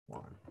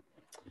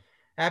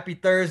Happy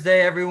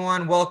Thursday,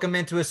 everyone. Welcome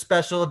into a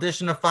special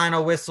edition of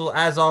Final Whistle.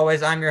 As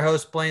always, I'm your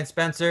host, Blaine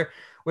Spencer.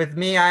 With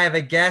me, I have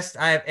a guest.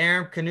 I have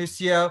Aaron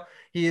Canusio.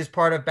 He is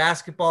part of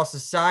Basketball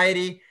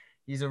Society.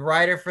 He's a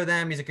writer for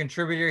them. He's a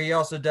contributor. He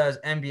also does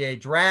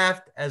NBA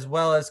draft as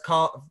well as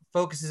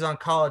focuses on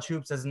college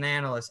hoops as an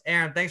analyst.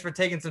 Aaron, thanks for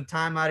taking some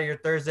time out of your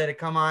Thursday to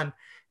come on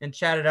and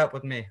chat it up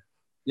with me.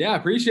 Yeah, I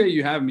appreciate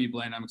you having me,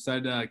 Blaine. I'm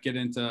excited to get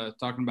into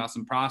talking about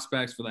some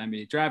prospects for the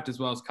NBA draft as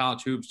well as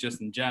college hoops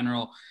just in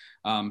general.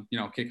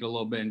 Kick it a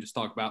little bit and just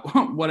talk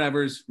about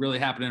whatever's really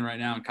happening right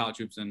now in college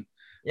hoops and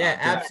Yeah,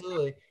 draft.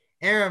 absolutely.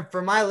 Aaron,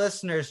 for my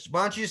listeners,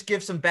 why don't you just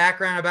give some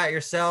background about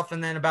yourself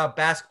and then about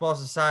Basketball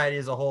Society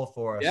as a whole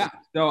for us? Yeah.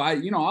 So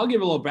I'll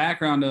give a little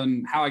background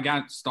on how I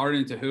got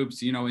started into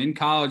hoops. In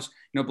college,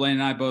 Blaine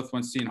and I both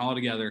went to Seton Hall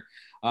together.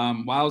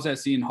 While I was at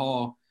Seton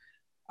Hall,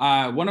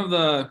 one of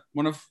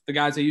the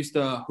guys I used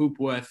to hoop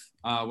with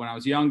when I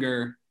was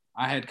younger,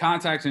 I had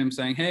contacted him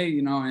saying, hey,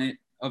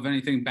 of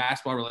anything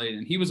basketball related.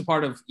 And he was a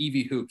part of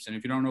EV Hoops. And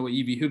if you don't know what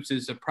EV Hoops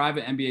is, it's a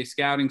private NBA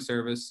scouting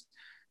service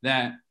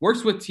that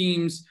works with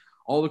teams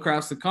all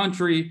across the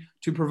country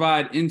to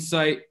provide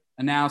insight,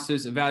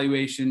 analysis,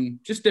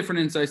 evaluation, just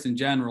different insights in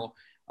general.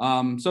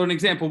 So an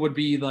example would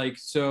be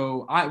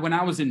when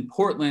I was in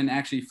Portland,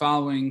 actually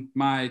following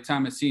my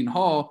time at Seton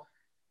Hall,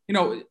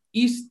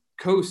 East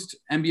Coast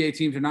NBA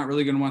teams are not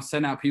really going to want to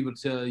send out people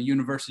to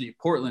University of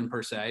Portland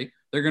per se.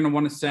 They're going to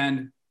want to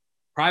send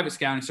private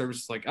scouting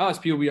services like us,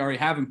 people we already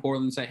have in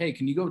Portland, and say, hey,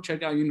 can you go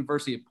check out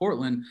University of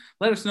Portland?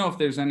 Let us know if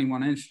there's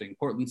anyone interesting.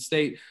 Portland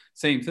State,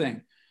 same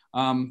thing.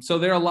 So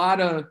there are a lot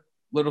of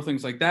little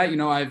things like that.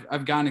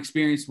 I've gotten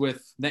experience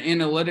with the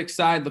analytics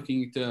side,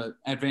 looking into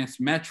advanced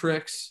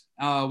metrics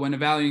when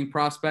evaluating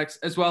prospects,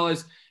 as well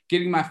as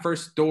getting my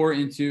first door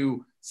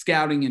into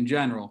scouting in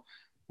general.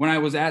 When I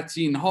was at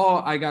Seton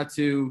Hall, I got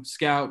to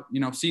scout,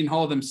 Seton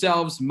Hall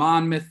themselves,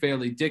 Monmouth,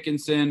 Fairleigh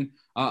Dickinson,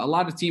 a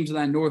lot of teams in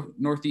that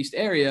northeast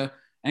area,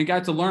 and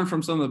got to learn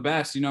from some of the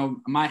best.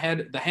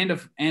 The head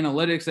of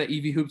analytics at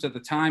EV Hoops at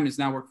the time is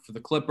now working for the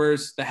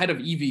Clippers, the head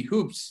of EV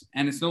Hoops,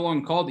 and it's no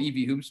longer called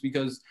EV Hoops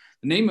because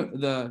the name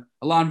of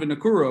Alan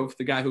Vinokurov,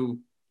 the guy who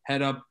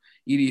head up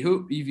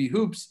EV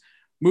Hoops,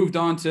 moved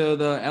on to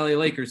the LA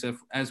Lakers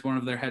as one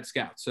of their head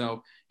scouts.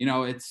 So,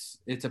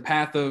 it's a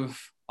path of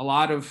a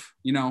lot of,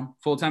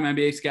 full-time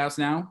NBA scouts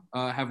now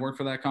have worked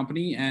for that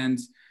company. And,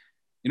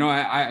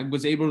 I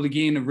was able to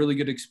gain a really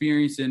good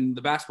experience in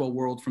the basketball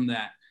world from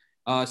that.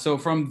 So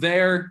from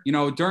there,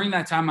 during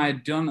that time, I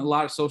had done a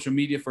lot of social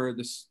media for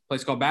this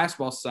place called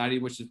Basketball Society,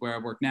 which is where I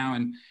work now.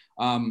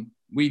 And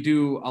we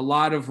do a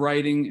lot of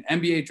writing,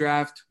 NBA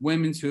draft,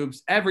 women's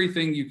hoops,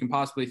 everything you can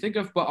possibly think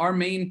of. But our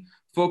main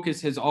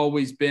focus has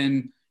always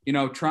been,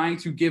 trying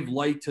to give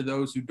light to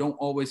those who don't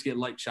always get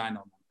light shine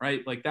on them,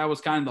 right? Like that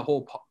was kind of the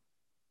whole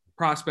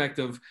prospect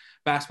of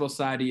Basketball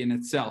Society in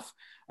itself.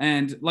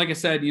 And like I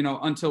said,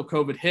 until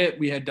COVID hit,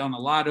 we had done a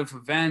lot of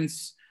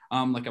events,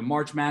 like a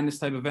March Madness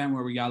type event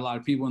where we got a lot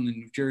of people in the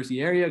New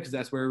Jersey area because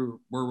that's where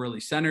we're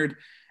really centered.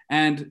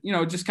 And,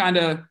 just kind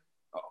of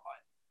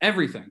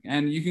everything.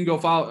 And you can go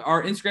follow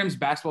our Instagram's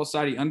Basketball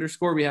Society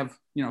 _ We have,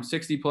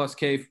 60 plus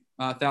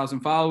thousand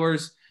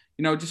followers,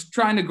 just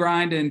trying to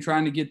grind and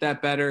trying to get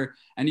that better.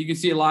 And you can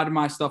see a lot of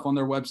my stuff on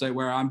their website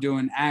where I'm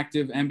doing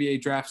active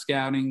NBA draft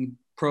scouting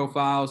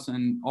profiles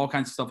and all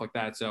kinds of stuff like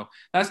that. So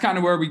that's kind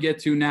of where we get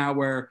to now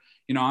where,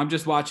 I'm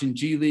just watching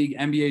G League,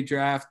 NBA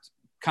draft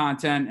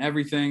content,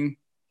 everything,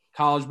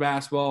 college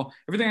basketball,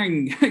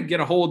 everything I can get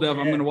a hold of,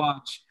 I'm going to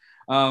watch.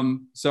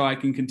 So I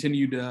can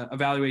continue to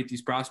evaluate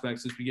these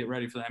prospects as we get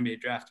ready for the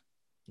NBA draft.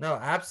 No,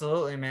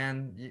 absolutely,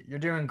 man. You're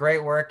doing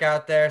great work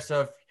out there.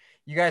 So if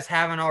you guys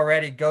haven't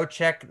already, go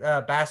check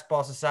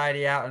Basketball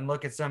Society out and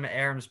look at some of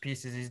Aaron's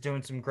pieces. He's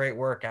doing some great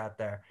work out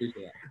there.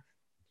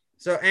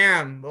 So,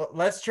 Aaron,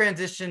 let's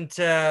transition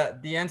to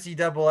the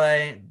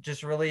NCAA.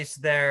 Just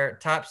released their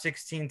top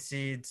 16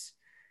 seeds,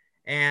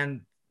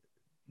 and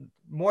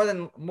more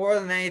than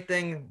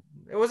anything,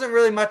 it wasn't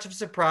really much of a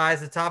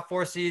surprise. The top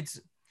 4 seeds: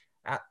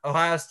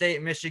 Ohio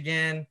State,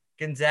 Michigan,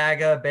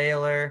 Gonzaga,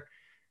 Baylor,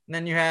 and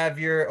then you have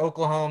your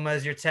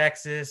Oklahomas, your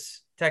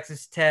Texas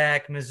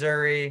Tech,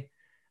 Missouri,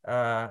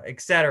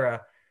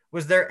 etc.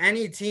 Was there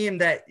any team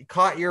that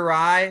caught your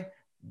eye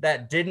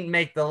that didn't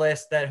make the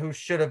list that who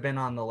should have been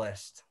on the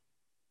list?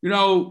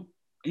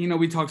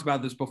 We talked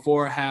about this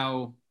before,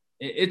 how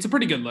it's a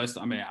pretty good list.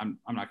 I mean, I'm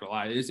not gonna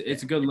lie.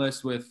 It's a good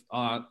list with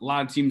a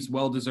lot of teams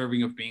well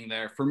deserving of being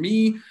there. For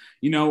me,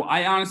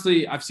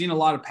 I've seen a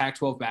lot of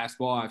Pac-12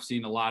 basketball. I've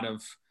seen a lot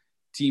of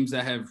teams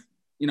that have,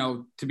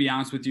 to be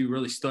honest with you,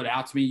 really stood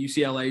out to me.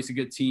 UCLA is a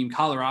good team.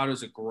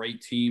 Colorado's a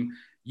great team.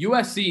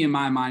 USC, in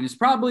my mind, is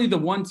probably the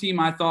one team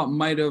I thought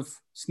might have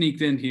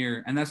sneaked in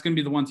here. And that's going to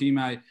be the one team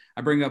I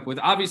bring up with.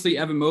 Obviously,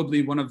 Evan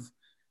Mobley, one of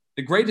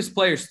the greatest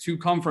players to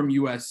come from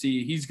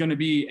USC. He's going to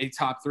be a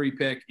top 3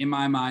 pick in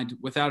my mind,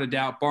 without a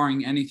doubt,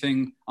 barring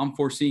anything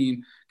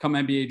unforeseen come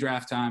NBA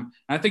draft time.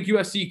 And I think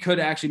USC could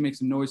actually make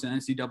some noise in the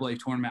NCAA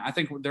tournament. I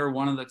think they're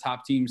one of the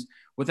top teams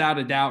without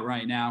a doubt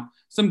right now.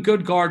 Some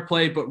good guard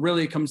play, but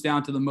really it comes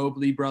down to the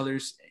Mobley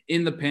brothers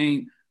in the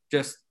paint,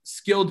 just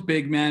skilled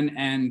big men,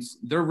 and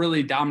they're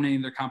really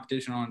dominating their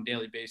competition on a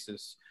daily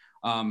basis.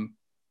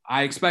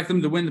 I expect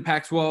them to win the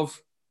Pac-12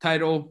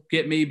 title,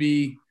 get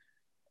maybe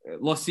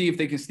let's see if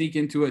they can sneak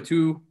into a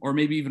 2 or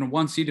maybe even a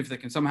 1 seed if they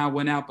can somehow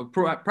win out,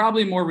 but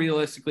probably more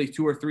realistically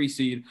 2 or 3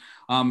 seed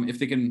if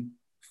they can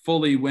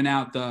fully win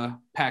out the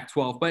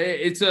Pac-12. But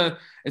it's a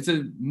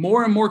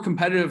more and more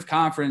competitive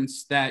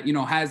conference that, you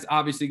know, has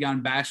obviously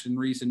gotten bashed in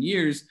recent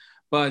years.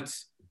 But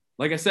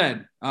like I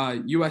said,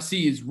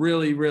 USC is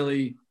really,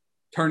 really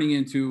turning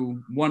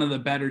into one of the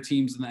better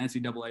teams in the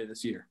NCAA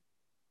this year.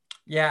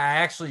 Yeah,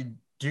 I actually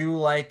do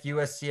like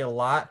USC a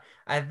lot.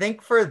 I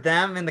think for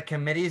them in the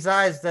committee's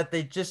eyes that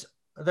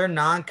their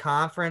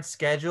non-conference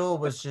schedule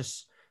was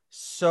just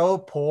so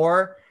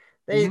poor.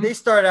 They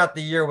started out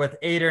the year with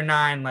 8 or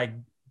 9 like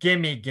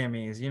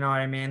gimmies, you know what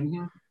I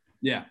mean?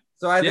 Yeah.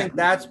 So I think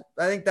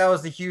that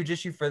was the huge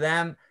issue for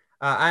them.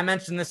 I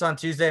mentioned this on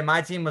Tuesday.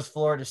 My team was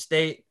Florida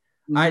State.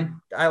 I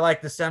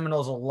like the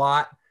Seminoles a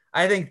lot.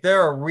 I think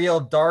they're a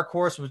real dark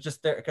horse was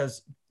just there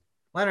because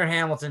Leonard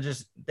Hamilton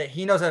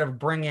he knows how to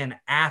bring in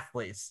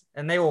athletes,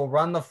 and they will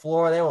run the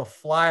floor. They will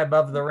fly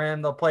above the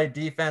rim. They'll play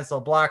defense. They'll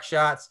block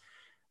shots.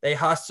 They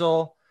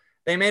hustle.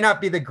 They may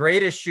not be the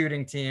greatest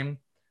shooting team,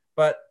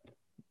 but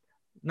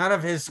none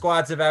of his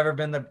squads have ever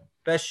been the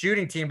best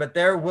shooting team, but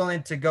they're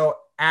willing to go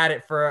at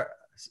it for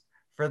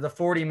the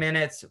 40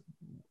 minutes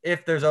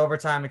if there's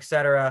overtime,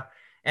 etc.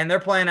 And they're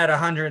playing at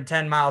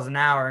 110 miles an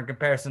hour in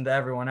comparison to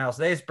everyone else.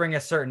 They just bring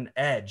a certain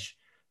edge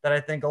that I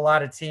think a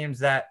lot of teams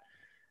that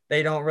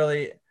they don't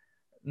really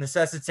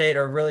necessitate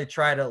or really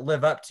try to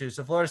live up to.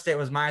 So Florida State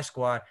was my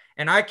squad,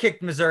 and I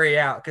kicked Missouri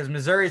out because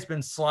Missouri's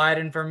been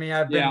sliding for me.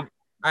 I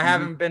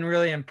haven't been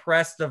really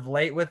impressed of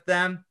late with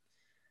them.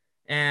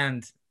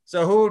 And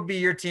so who would be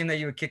your team that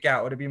you would kick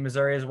out? Would it be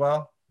Missouri as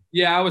well?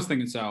 Yeah, I was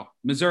thinking so.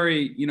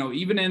 Missouri, you know,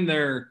 even in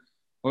their,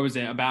 what was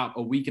it, about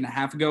a week and a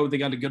half ago, they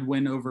got a good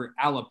win over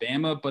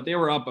Alabama, but they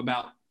were up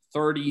about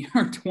 30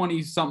 or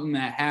 20 something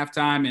at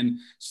halftime and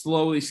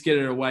slowly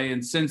skidded away.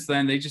 And since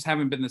then, they just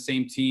haven't been the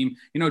same team.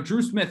 You know,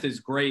 Drew Smith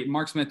is great.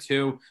 Mark Smith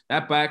too.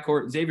 That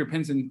backcourt, Xavier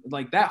Pinson,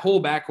 like that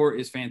whole backcourt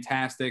is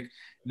fantastic.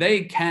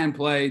 They can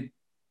play,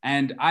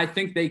 and I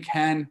think they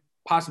can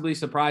possibly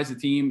surprise a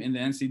team in the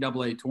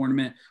NCAA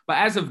tournament. But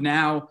as of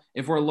now,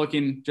 if we're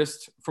looking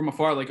just from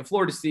afar, like a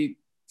Florida State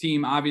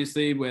team,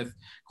 obviously with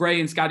Gray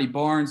and Scotty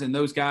Barnes and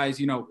those guys,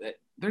 you know,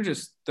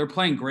 they're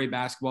playing great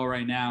basketball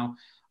right now.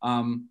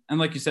 And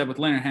like you said, with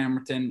Leonard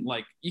Hamilton,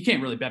 like you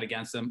can't really bet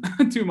against them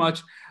too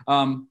much.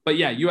 But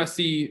yeah,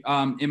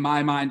 USC, in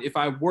my mind, if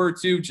I were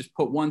to just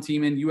put one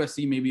team in,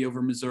 USC maybe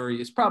over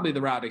Missouri is probably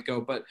the route I'd go.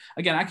 But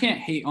again, I can't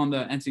hate on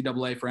the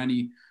NCAA for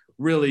any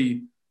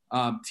really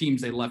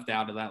teams they left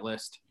out of that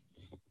list.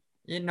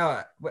 You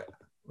know,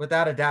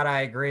 without a doubt,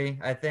 I agree.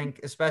 I think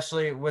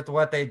especially with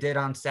what they did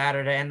on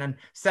Saturday, and then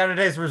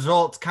Saturday's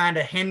results kind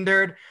of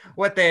hindered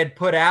what they had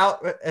put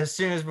out as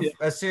soon as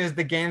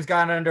the games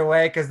got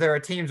underway, because there were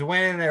teams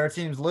winning, there were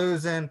teams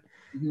losing.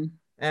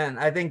 And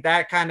I think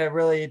that kind of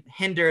really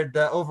hindered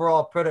the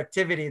overall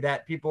productivity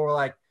that people were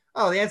like,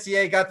 oh, the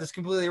NCAA got this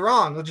completely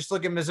wrong. We'll just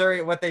look at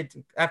Missouri,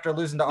 after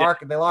losing to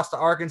they lost to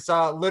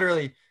Arkansas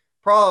literally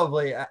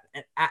probably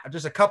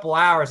just a couple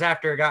hours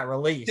after it got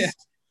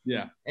released.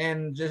 Yeah.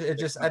 And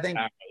I think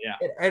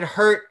it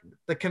hurt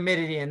the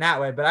committee in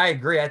that way. But I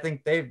agree. I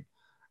think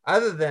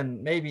other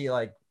than maybe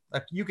like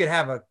you could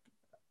have a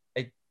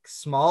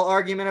small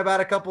argument about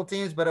a couple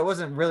teams, but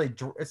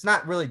it's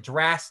not really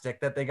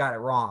drastic that they got it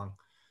wrong.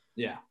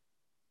 Yeah.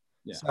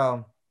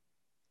 So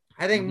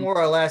I think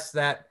more or less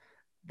that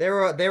they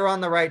were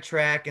on the right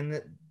track, and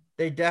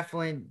they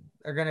definitely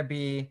are going to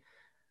be,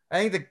 I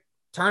think the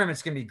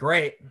tournament's going to be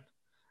great.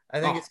 I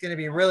think it's going to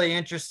be really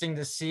interesting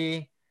to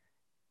see.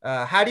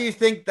 How do you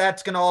think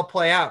that's going to all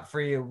play out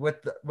for you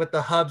with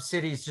the hub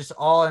cities just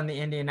all in the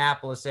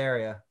Indianapolis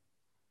area?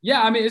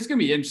 Yeah, I mean, it's going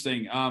to be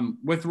interesting.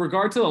 With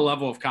regard to the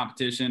level of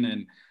competition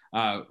and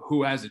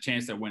who has a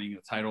chance at winning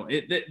the title,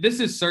 this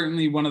is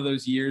certainly one of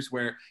those years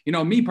where, you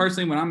know, me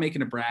personally, when I'm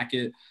making a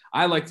bracket,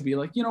 I like to be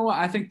like, you know what,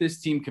 I think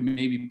this team can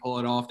maybe pull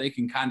it off. They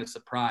can kind of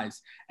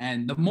surprise.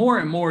 And the more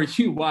and more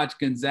you watch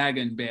Gonzaga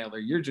and Baylor,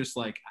 you're just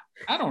like,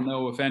 I don't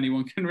know if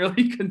anyone can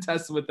really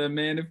contest with them,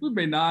 man, if we're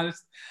being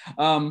honest.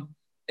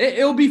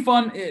 It'll be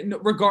fun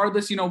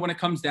regardless, you know, when it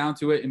comes down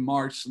to it in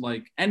March.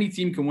 Like any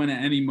team can win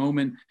at any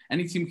moment.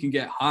 Any team can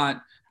get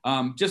hot.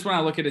 Just when I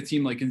look at a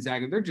team like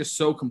Gonzaga, they're just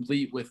so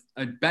complete with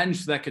a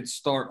bench that could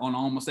start on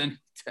almost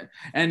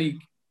any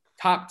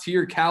top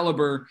tier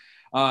caliber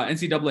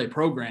NCAA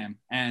program.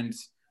 And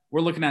we're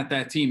looking at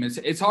that team.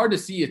 It's hard to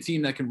see a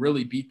team that can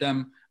really beat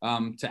them,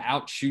 to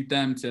outshoot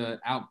them,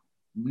 to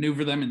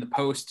outmaneuver them in the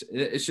post.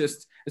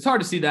 It's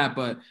hard to see that.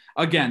 But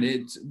again,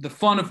 it's the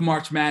fun of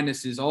March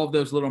Madness is all of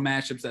those little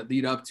matchups that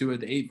lead up to it,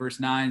 the 8 versus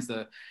 9s,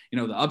 the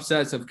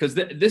upsets of, because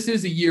this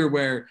is a year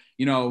where,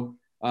 you know,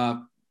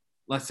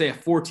 let's say a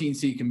 14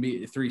 seed can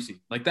be a 3 seed.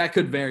 Like that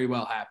could very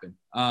well happen.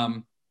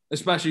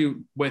 Especially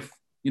with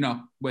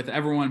with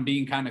everyone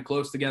being kind of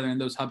close together in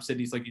those hub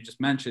cities, like you just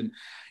mentioned,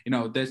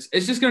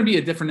 it's just going to be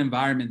a different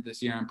environment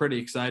this year. I'm pretty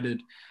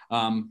excited.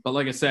 But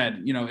like I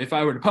said, if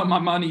I were to put my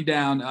money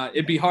down,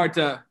 I'd be hard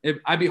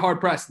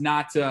pressed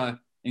not to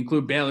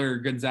include Baylor or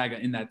Gonzaga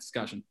in that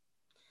discussion.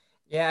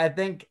 Yeah, I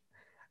think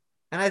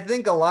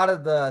a lot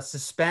of the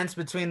suspense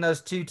between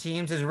those two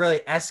teams has really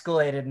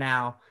escalated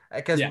now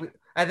because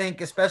I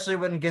think especially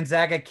when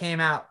Gonzaga came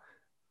out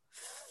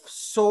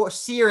so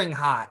searing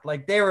hot,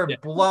 like they were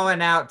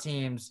blowing out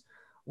teams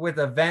with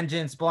a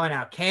vengeance, blowing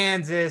out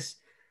Kansas,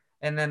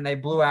 and then they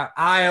blew out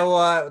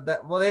Iowa.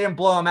 They didn't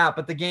blow them out,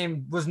 but the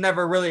game was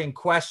never really in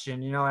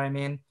question. You know what I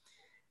mean?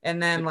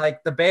 And then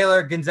like the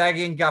Baylor Gonzaga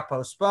game got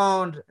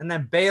postponed, and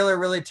then Baylor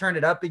really turned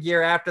it up a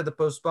year after the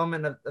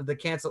postponement of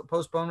the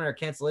postponement or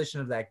cancellation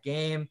of that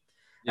game.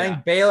 Yeah. I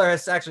think Baylor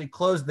has actually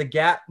closed the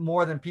gap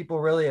more than people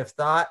really have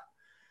thought.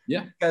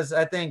 Yeah, because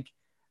I think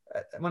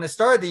when it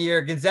started the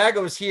year, Gonzaga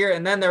was here,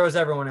 and then there was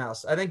everyone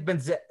else. I think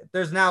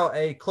there's now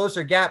a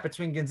closer gap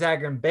between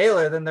Gonzaga and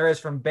Baylor than there is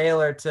from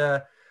Baylor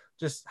to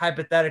just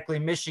hypothetically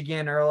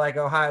Michigan or like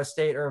Ohio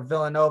State or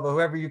Villanova,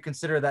 whoever you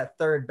consider that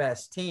third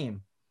best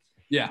team.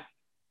 Yeah.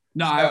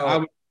 No, I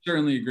would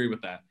certainly agree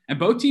with that. And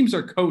both teams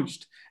are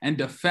coached and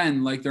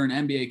defend like they're an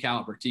NBA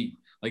caliber team.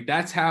 Like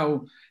that's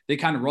how they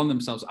kind of run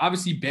themselves.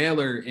 Obviously,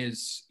 Baylor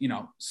is,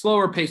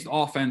 slower paced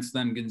offense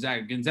than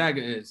Gonzaga.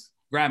 Gonzaga is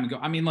grab and go.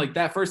 I mean, like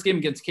that first game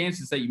against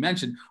Kansas that you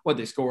mentioned,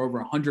 they score over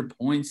 100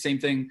 points, same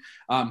thing,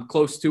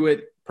 close to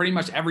it, pretty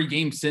much every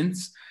game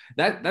since.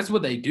 That's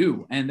what they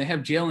do. And they have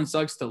Jalen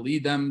Suggs to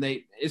lead them.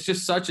 It's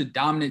just such a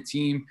dominant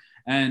team.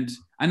 And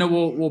I know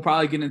we'll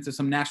probably get into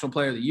some National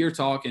Player of the Year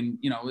talk, and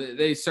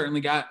they certainly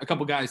got a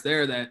couple guys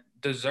there that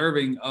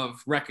deserving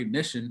of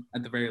recognition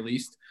at the very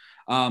least.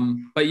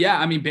 But yeah,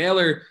 I mean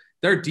Baylor,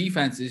 their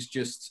defense is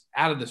just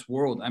out of this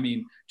world. I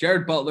mean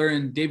Jared Butler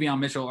and Davion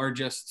Mitchell are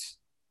just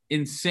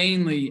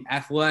insanely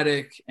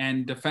athletic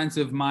and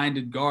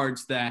defensive-minded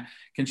guards that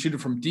can shoot it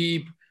from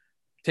deep,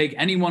 take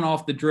anyone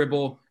off the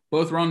dribble,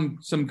 both run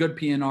some good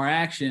PNR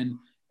action.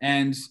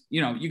 And,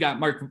 you got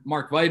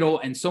Mark Vital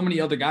and so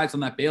many other guys on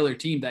that Baylor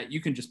team that you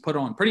can just put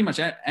on pretty much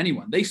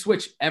anyone. They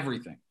switch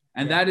everything.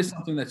 And that is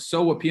something that's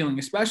so appealing,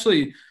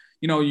 especially,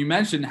 you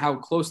mentioned how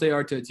close they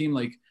are to a team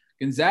like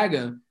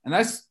Gonzaga. And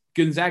that's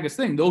Gonzaga's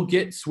thing. They'll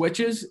get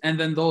switches and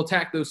then they'll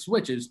attack those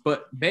switches.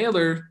 But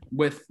Baylor,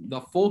 with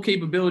the full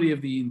capability of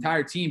the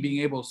entire team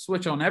being able to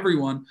switch on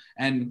everyone,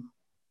 and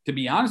to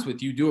be honest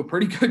with you, do a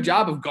pretty good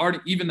job of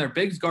guarding even their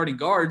bigs, guarding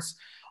guards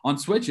on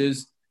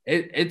switches.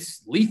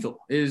 It's lethal.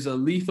 It is a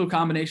lethal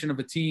combination of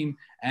a team.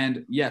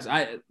 And yes,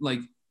 I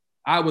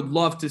would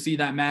love to see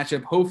that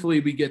matchup. Hopefully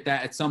we get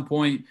that at some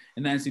point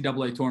in the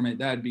NCAA tournament.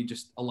 That'd be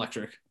just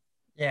electric.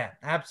 Yeah,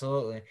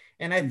 absolutely.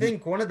 And I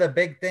think one of the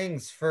big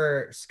things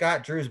for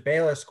Scott Drew's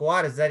Baylor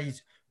squad is that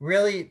he's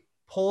really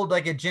pulled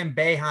like a Jim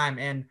Boeheim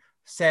and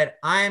said,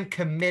 I am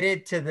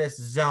committed to this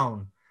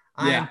zone.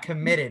 I am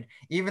committed.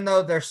 Even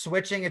though they're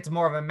switching, it's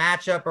more of a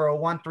matchup or a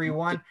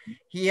 1-3-1.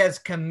 He has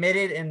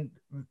committed and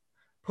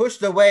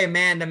pushed away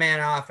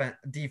man-to-man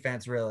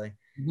defense, really.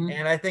 Mm-hmm.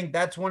 And I think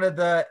that's one of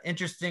the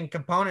interesting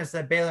components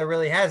that Baylor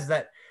really has,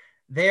 that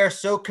they are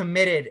so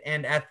committed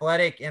and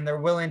athletic, and they're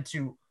willing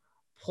to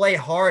play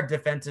hard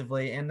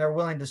defensively, and they're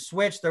willing to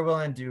switch. They're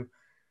willing to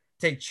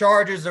take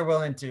charges. They're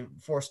willing to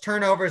force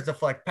turnovers,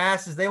 deflect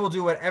passes. They will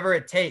do whatever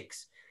it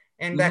takes.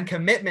 And that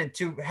commitment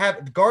to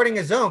have guarding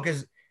a zone,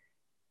 because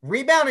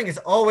rebounding is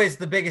always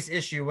the biggest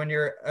issue when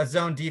you're a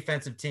zone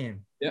defensive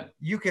team. Yeah.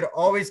 You could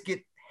always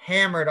get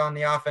hammered on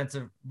the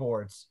offensive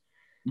boards,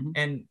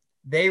 and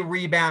they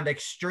rebound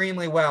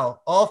extremely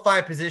well. All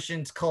 5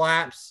 positions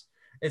collapse.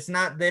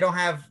 They don't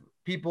have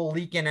people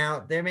leaking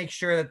out. They make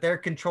sure that they're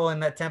controlling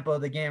that tempo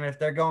of the game. And if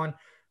they're going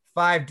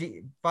 5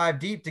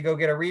 deep to go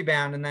get a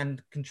rebound and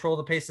then control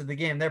the pace of the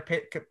game, they're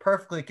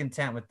perfectly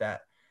content with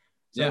that.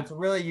 So it's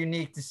really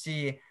unique to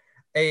see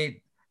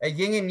a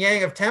yin and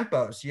yang of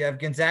tempos. You have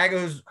Gonzaga,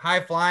 who's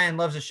high flying,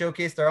 loves to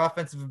showcase their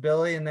offensive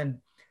ability, and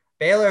then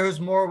Baylor, who's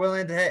more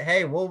willing to,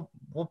 hey, we'll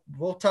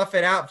tough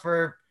it out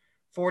for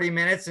 40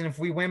 minutes. And if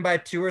we win by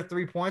 2 or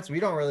 3 points, we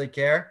don't really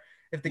care.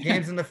 If the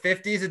game's in the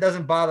 50s, it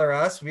doesn't bother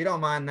us. We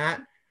don't mind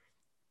that.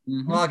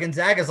 Well,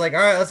 Gonzaga's like, all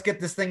right, let's get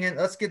this thing in.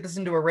 Let's get this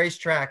into a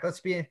racetrack. Let's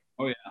be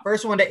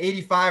first one to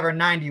 85 or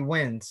 90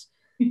 wins.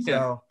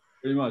 So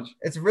pretty much.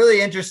 It's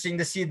really interesting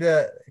to see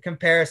the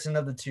comparison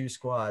of the two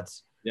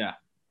squads. Yeah,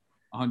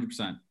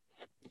 100%.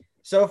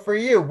 So for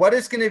you, what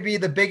is going to be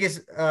the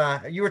biggest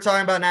you were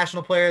talking about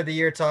National Player of the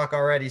Year talk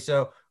already.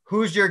 So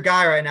who's your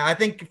guy right now? I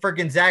think for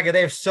Gonzaga,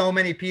 they have so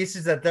many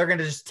pieces that they're going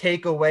to just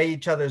take away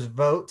each other's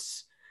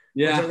votes.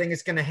 Yeah. Which I think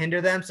it's going to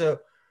hinder them. So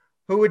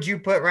who would you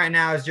put right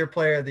now as your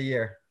Player of the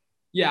Year?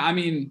 Yeah, I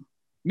mean,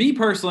 me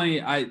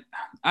personally, I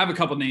have a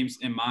couple names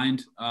in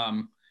mind.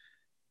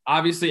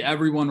 Obviously,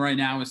 everyone right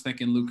now is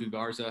thinking Luka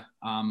Garza,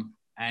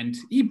 and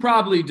he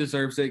probably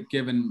deserves it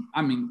given,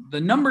 I mean, the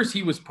numbers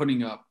he was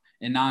putting up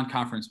in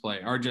non-conference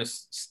play are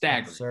just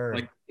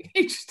staggering. Like,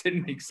 it just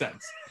didn't make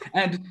sense.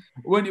 And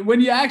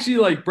when you actually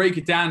like break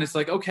it down, it's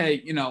like,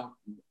 okay,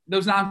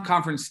 those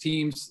non-conference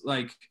teams,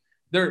 like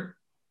they're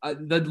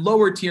the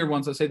lower tier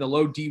ones, let's say the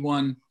low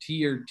D1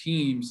 tier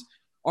teams,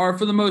 are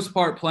for the most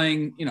part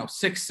playing,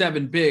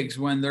 6-7 bigs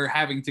when they're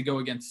having to go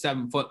against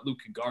 7-foot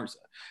Luka Garza.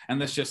 And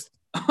that's just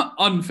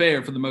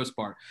unfair for the most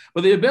part.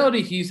 But the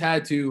ability he's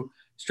had to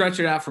stretch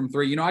it out from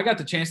three, I got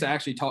the chance to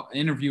actually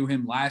interview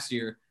him last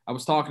year. I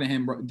was talking to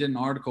him, did an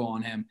article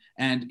on him,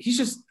 and he's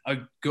just a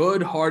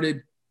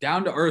good-hearted,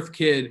 down-to-earth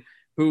kid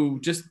who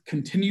just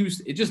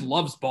just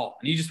loves ball,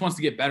 and he just wants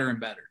to get better and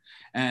better.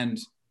 And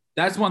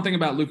that's one thing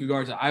about Luka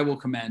Garza I will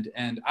commend.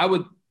 And I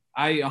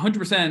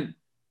 100%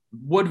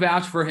 would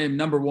vouch for him,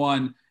 number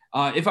one.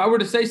 If I were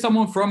to say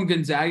someone from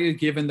Gonzaga,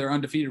 given their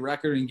undefeated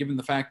record and given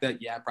the fact that,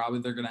 probably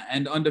they're going to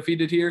end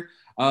undefeated here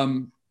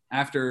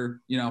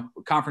after,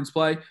 conference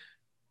play,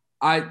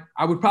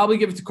 I would probably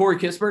give it to Corey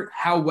Kispert,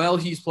 how well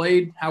he's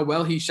played, how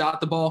well he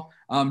shot the ball.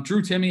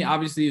 Drew Timme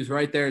obviously is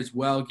right there as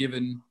well,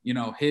 given,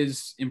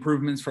 his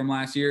improvements from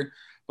last year.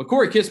 But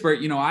Corey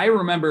Kispert, I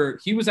remember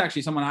he was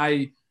actually someone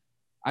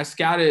I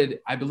scouted,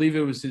 I believe it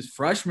was his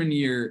freshman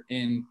year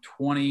in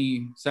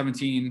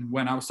 2017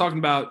 when I was talking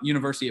about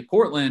University of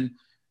Portland.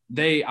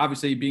 They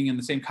obviously being in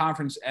the same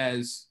conference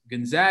as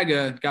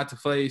Gonzaga got to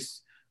face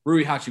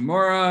Rui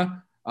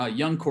Hachimura,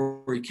 young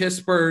Corey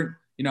Kispert,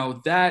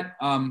 that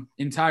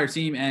entire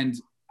team. And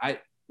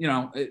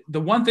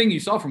the one thing you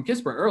saw from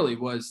Kispert early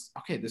was,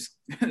 okay,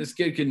 this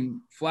kid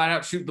can flat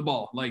out shoot the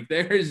ball. Like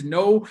there's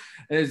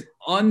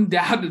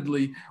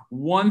undoubtedly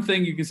one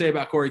thing you can say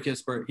about Corey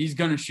Kispert. He's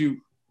going to shoot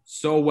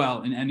so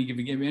well in any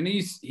given game. And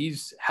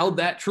he's held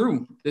that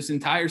true this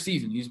entire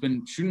season. He's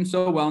been shooting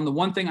so well. And the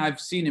one thing I've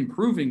seen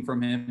improving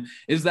from him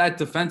is that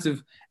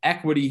defensive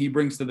equity he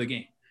brings to the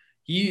game.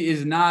 He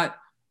is not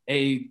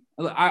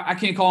I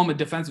can't call him a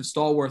defensive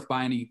stalwart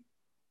by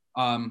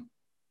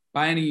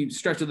any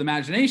stretch of the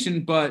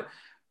imagination, but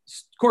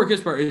Corey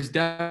Kispert is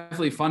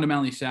definitely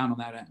fundamentally sound on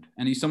that end.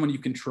 And he's someone you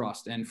can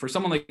trust. And for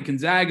someone like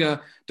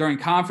Gonzaga during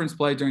conference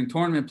play, during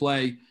tournament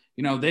play,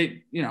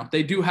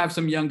 they do have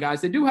some young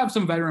guys. They do have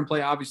some veteran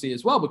play, obviously,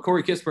 as well. But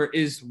Corey Kispert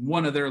is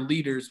one of their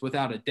leaders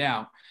without a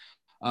doubt.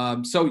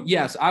 So,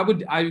 yes,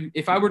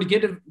 if I were to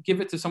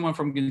give it to someone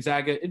from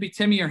Gonzaga, it'd be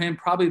Timme or him,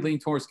 probably lean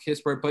towards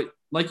Kispert. But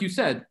like you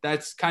said,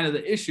 that's kind of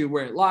the issue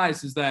where it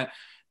lies, is that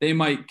they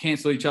might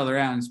cancel each other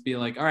out and be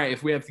like, all right,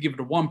 if we have to give it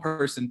to one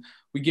person,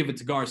 we give it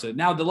to Garza.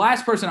 Now, the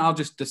last person I'll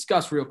just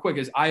discuss real quick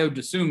is Ayo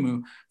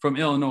Dosunmu from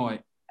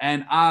Illinois.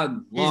 And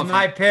he's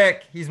my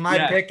pick. He's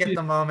my pick at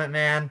the moment,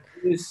 man.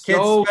 Kid's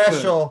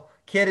special.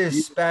 Kid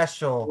is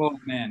special. Oh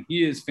man,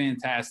 he is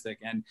fantastic.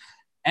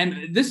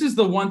 And this is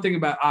the one thing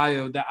about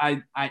Ayo that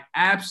I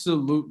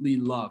absolutely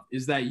love,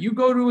 is that you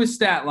go to his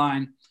stat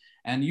line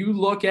and you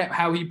look at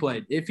how he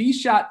played. If he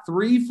shot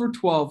 3 for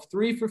 12,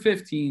 3 for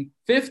 15,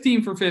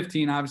 15 for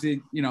 15,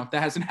 obviously, that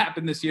hasn't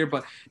happened this year,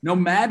 but no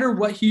matter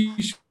what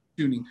he's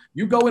shooting,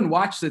 you go and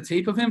watch the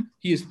tape of him,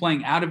 he is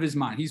playing out of his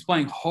mind. He's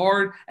playing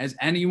hard as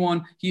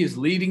anyone. He is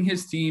leading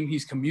his team.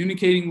 He's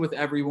communicating with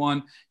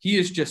everyone. He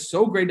is just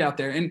so great out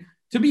there. And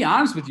to be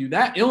honest with you,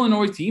 that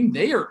Illinois team,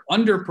 they are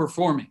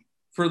underperforming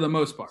for the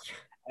most part.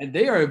 And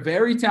they are a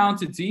very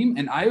talented team.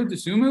 And Ayo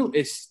Dosunmu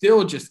is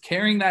still just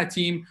carrying that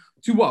team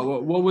to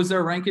what was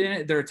their ranking in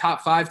it? They're a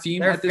top 5 team.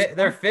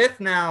 They're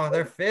fifth now.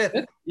 They're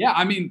fifth. Yeah,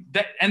 I mean,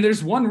 and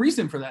there's one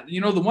reason for that.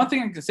 The one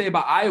thing I can say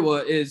about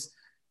Iowa is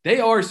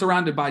they are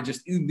surrounded by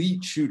just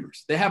elite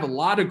shooters. They have a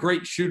lot of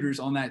great shooters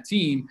on that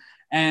team.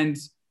 And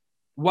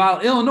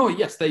while Illinois,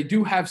 yes, they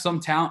do have some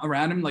talent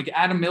around him. Like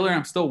Adam Miller,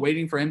 I'm still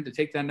waiting for him to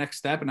take that next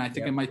step, and I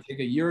think it might take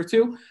a year or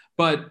two.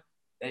 But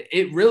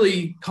it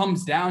really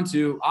comes down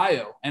to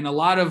Ayo. And a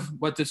lot of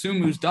what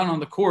Dosunmu's done on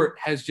the court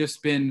has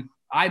just been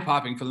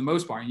eye-popping for the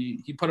most part.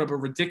 He put up a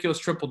ridiculous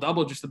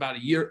triple-double just about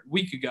a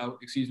week ago.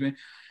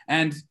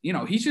 And,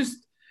 he's just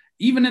 –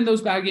 even in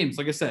those bad games,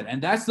 like I said,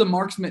 and that's the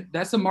mark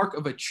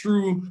of a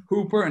true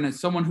hooper, and as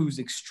someone who's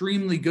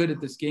extremely good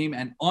at this game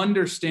and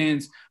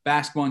understands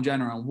basketball in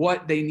general and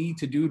what they need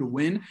to do to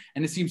win.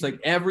 And it seems like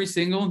every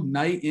single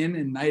night in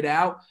and night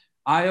out,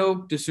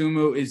 Ayo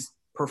Dosunmu is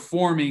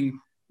performing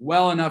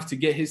well enough to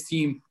get his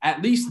team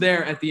at least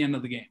there at the end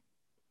of the game.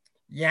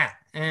 Yeah,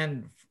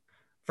 and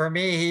for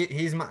me,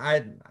 he's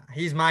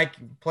my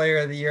player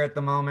of the year at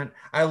the moment.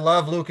 I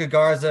love Luka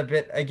Garza,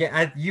 but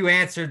again, you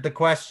answered the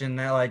question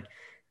that like –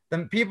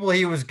 the people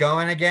he was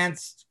going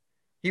against,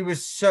 it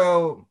was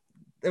a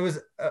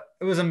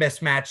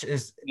mismatch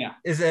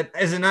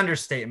is an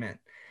understatement.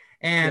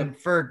 And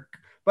for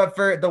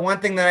the one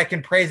thing that I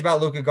can praise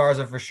about Luka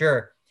Garza for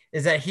sure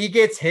is that he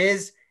gets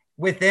his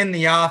within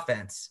the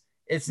offense.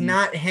 It's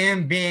not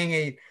him being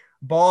a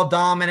ball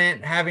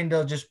dominant, having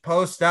to just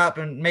post up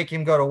and make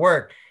him go to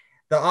work.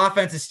 The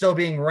offense is still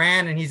being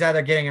ran, and he's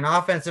either getting an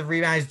offensive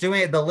rebound, he's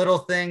doing it, the little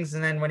things,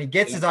 and then when he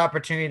gets his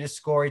opportunity to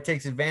score, he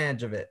takes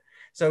advantage of it.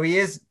 So he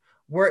is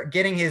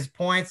getting his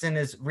points and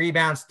his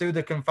rebounds through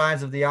the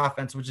confines of the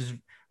offense, which is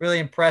really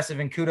impressive,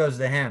 and kudos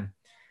to him.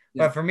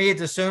 Yeah. But for me,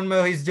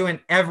 Dosunmu, he's doing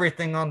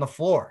everything on the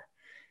floor.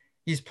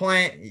 He's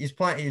playing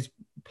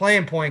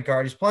point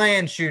guard. He's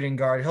playing shooting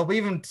guard.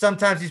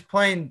 Sometimes he's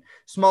playing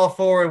small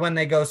forward when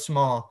they go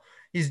small.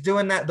 He's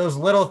doing those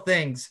little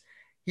things.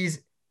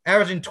 He's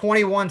averaging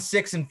 21,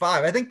 6, and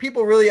 5. I think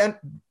people really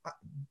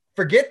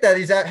forget that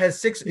he's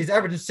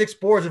averaging 6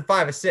 boards and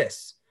 5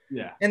 assists.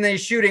 Yeah. And then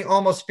he's shooting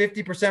almost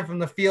 50% from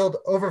the field,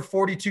 over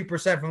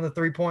 42% from the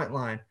 3-point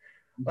line.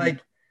 Mm-hmm. Like,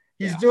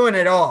 he's doing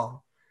it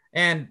all.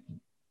 And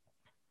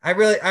I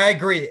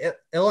agree.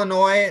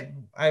 Illinois,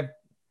 I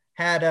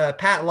had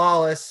Pat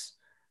Lawless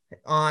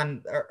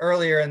on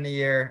earlier in the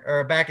year,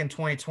 or back in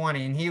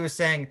 2020, and he was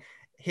saying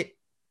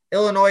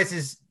Illinois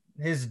is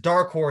his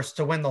dark horse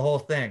to win the whole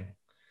thing.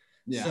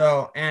 Yeah.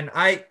 So, and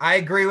I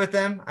agree with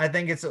him. I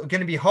think it's going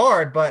to be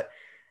hard, but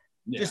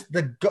just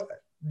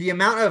the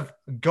amount of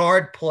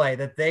guard play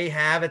that they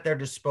have at their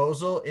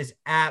disposal is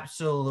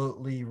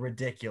absolutely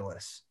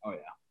ridiculous. Oh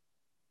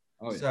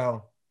yeah.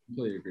 So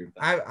completely agree with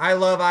that. I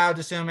love Iowa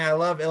DeSumo. I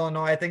love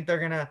Illinois. I think they're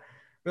going to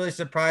really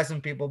surprise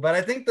some people, but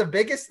I think the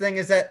biggest thing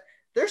is that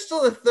they're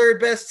still the third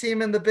best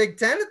team in the Big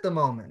Ten at the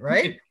moment,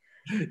 right?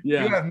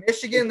 Yeah. You have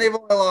Michigan. They've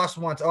only lost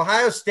once.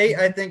 Ohio State,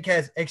 I think,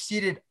 has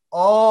exceeded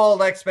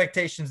all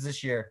expectations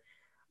this year.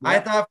 Yeah. I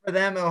thought for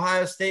them,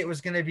 Ohio State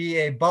was going to be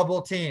a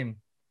bubble team,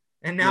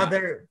 and now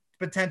they're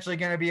potentially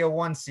going to be a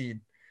 1 seed.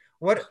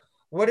 What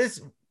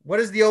is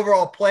the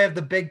overall play of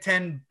the Big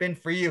Ten been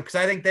for you? Because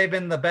I think they've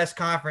been the best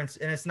conference,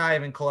 and it's not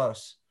even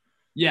close.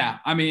 Yeah,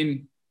 I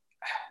mean,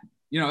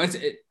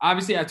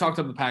 obviously I talked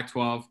up the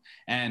Pac-12,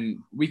 and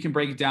we can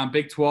break it down.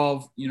 Big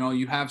 12,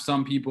 you have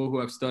some people who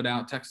have stood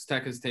out. Texas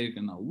Tech has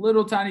taken a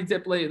little tiny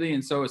dip lately,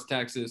 and so has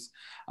Texas.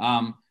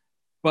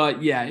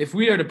 But yeah, if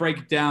we are to break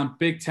it down,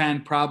 Big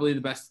Ten, probably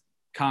the best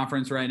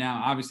conference right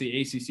now.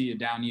 Obviously ACC a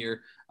down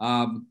year,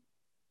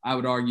 I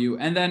would argue.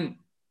 And then,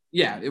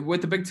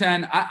 with the Big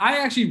Ten, I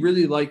actually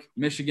really like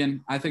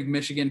Michigan. I think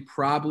Michigan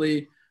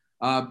probably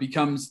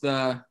becomes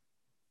the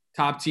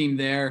top team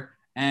there.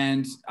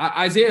 And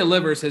Isaiah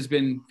Livers has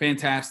been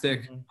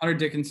fantastic. Mm-hmm. Hunter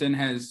Dickinson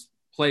has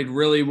played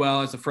really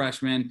well as a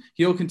freshman.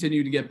 He'll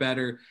continue to get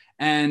better.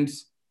 And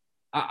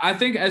I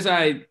think as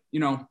I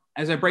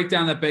break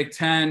down that Big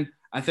Ten,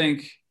 I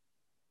think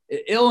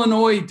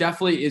Illinois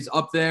definitely is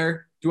up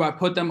there. Do I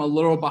put them a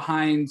little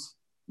behind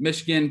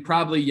Michigan?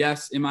 Probably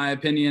yes, in my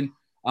opinion.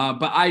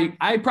 But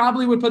I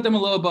probably would put them a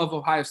little above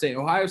Ohio State.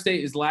 Ohio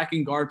State is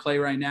lacking guard play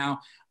right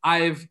now.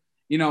 I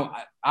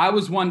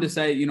was one to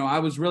say, I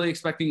was really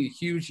expecting a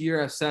huge year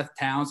of Seth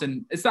Towns.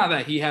 And it's not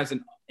that he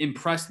hasn't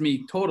impressed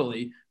me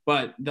totally,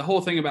 but the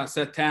whole thing about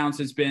Seth Towns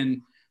has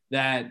been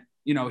that,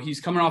 he's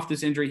coming off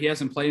this injury. He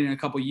hasn't played in a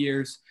couple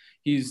years.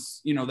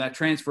 He's, that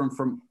transfer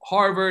from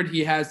Harvard.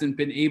 He hasn't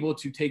been able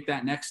to take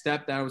that next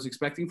step that I was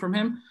expecting from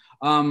him.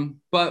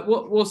 But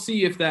we'll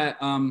see if that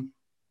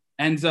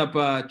ends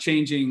up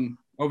changing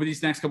over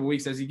these next couple of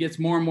weeks as he gets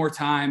more and more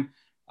time.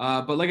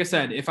 But like I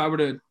said, if I were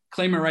to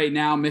claim it right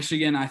now,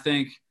 Michigan, I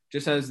think,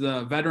 just has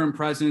the veteran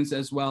presence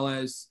as well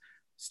as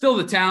still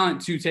the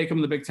talent to take them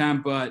to the Big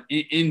Ten. But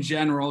in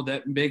general,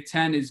 that Big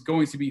Ten is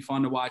going to be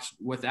fun to watch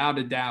without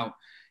a doubt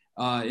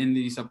in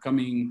these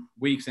upcoming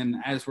weeks and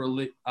as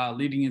we're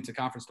leading into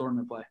conference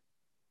tournament play.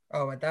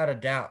 Oh, without a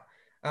doubt.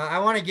 I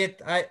want to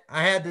get – I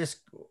had this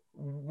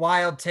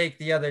wild take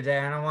the other day,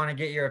 and I want to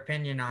get your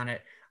opinion on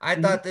it. I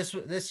thought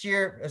this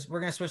year, as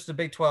we're going to switch to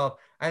Big 12,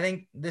 I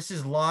think this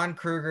is Lon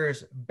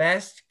Kruger's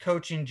best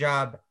coaching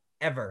job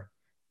ever,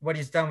 what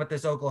he's done with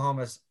this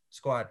Oklahoma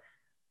squad.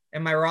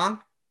 Am I wrong?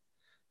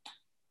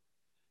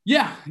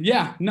 Yeah.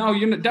 No,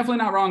 you're definitely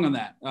not wrong on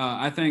that.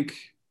 I think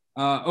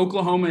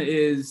Oklahoma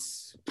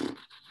is,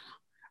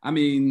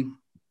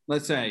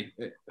 let's say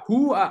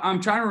I'm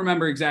trying to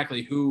remember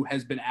exactly who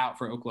has been out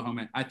for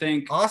Oklahoma. I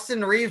think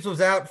Austin Reeves was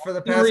out for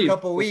the past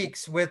couple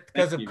weeks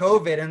because of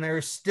COVID, and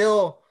they're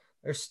still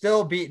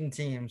beating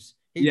teams.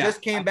 He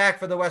just came back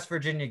for the West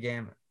Virginia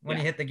game when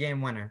he hit the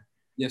game winner.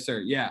 Yes, sir.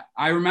 Yeah.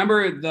 I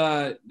remember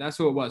that's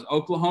who it was.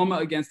 Oklahoma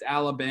against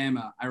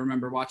Alabama. I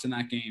remember watching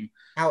that game.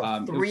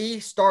 Out 3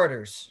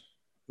 starters.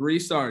 3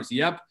 stars.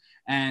 Yep.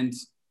 And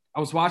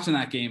I was watching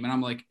that game and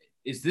I'm like,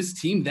 is this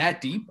team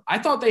that deep? I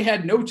thought they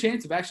had no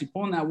chance of actually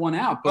pulling that one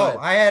out. But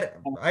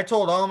I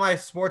told all my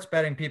sports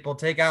betting people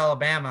take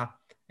Alabama,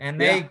 and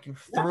they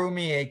threw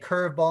me a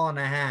curveball and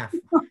a half.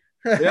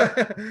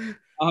 Yeah.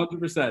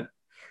 100%.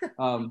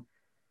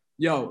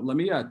 Yo, let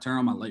me turn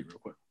on my light real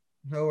quick.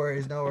 No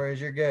worries.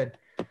 You're good.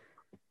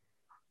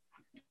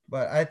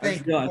 But I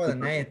think more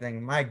than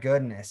anything, my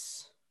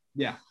goodness.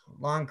 Yeah.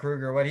 Lon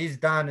Kruger, what he's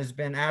done has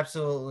been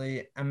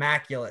absolutely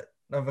immaculate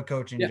of a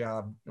coaching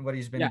job, what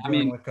he's been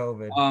doing with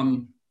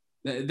COVID.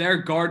 Their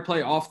guard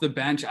play off the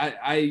bench,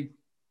 a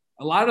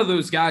lot of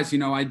those guys,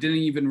 I didn't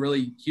even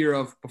really hear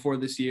of before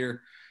this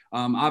year.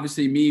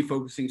 Obviously, me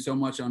focusing so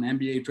much on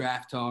NBA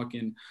draft talk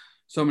and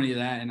so many of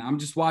that. And I'm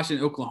just watching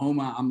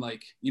Oklahoma. I'm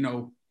like,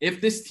 if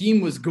this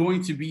team was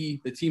going to be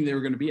the team they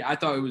were going to be, I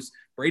thought it was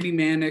Brady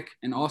Manick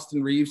and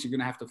Austin Reeves you're going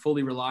to have to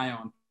fully rely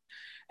on.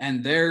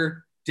 And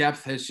their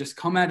depth has just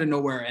come out of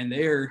nowhere, and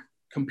they're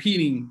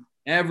competing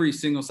every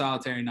single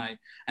solitary night.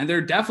 And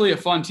they're definitely a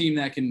fun team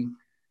that can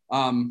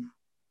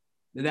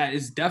that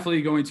is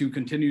definitely going to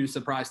continue to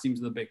surprise teams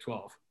in the Big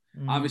 12.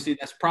 Mm-hmm. Obviously,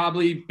 that's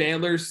probably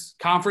Baylor's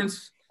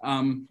conference.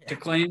 to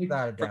claim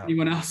without a for doubt.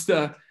 anyone else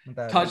to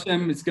touch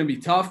them. It's going to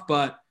be tough,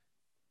 but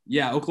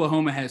yeah,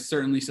 Oklahoma has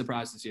certainly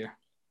surprised this year.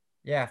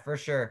 Yeah, for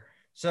sure.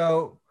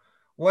 So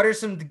what are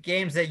some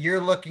games that you're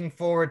looking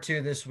forward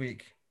to this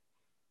week?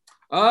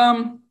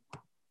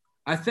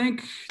 I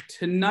think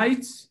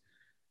tonight,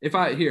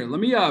 let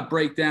me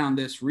break down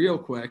this real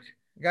quick.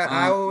 You got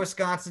Iowa,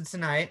 Wisconsin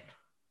tonight.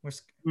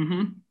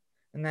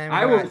 And then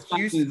Iowa,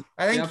 Houston.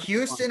 I think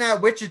Houston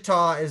at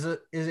Wichita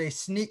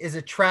is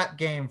a trap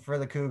game for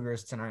the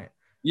Cougars tonight.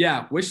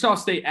 Yeah, Wichita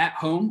State at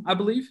home, I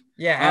believe.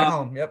 Yeah, at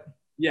home. Yep.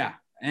 Yeah,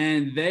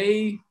 and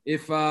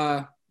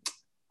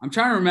I'm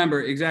trying to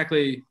remember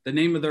exactly the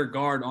name of their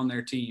guard on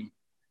their team.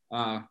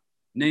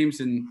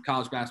 Names in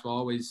college basketball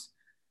always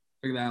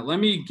figure that out. Let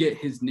me get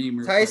his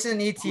name.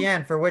 Tyson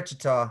Etienne for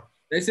Wichita.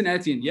 Tyson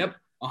Etienne. Yep,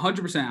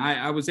 100%.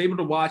 I was able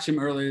to watch him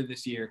earlier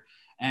this year,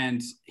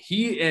 and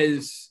he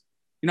is,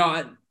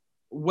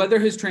 whether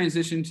his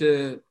transition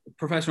to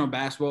professional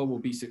basketball will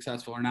be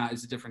successful or not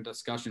is a different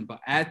discussion. But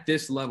at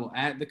this level,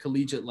 at the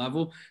collegiate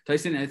level,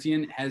 Tyson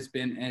Etienne has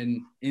been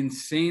an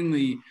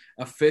insanely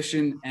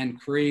efficient and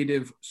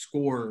creative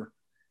scorer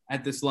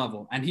at this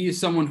level. And he is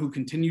someone who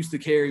continues to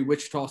carry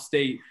Wichita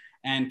State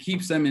and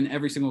keeps them in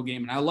every single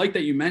game. And I like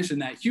that you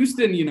mentioned that.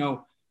 Houston,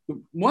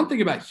 one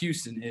thing about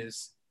Houston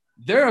is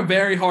they're a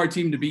very hard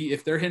team to beat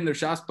if they're hitting their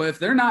shots. But if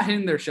they're not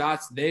hitting their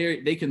shots,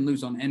 they can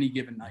lose on any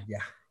given night. Yeah.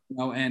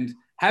 And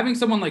having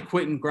someone like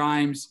Quentin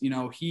Grimes,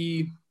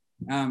 he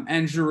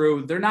and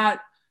Giroux, they're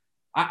not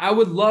 – I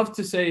would love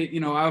to say,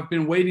 I've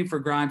been waiting for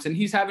Grimes, and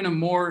he's having a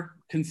more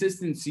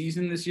consistent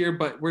season this year,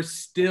 but there's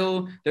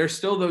still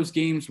those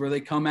games where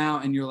they come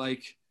out and you're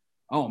like,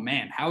 oh,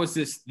 man, how is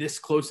this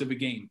close of a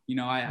game?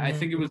 I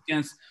think it was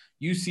against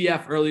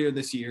UCF earlier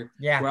this year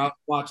where I was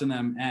watching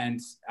them, and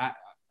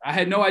I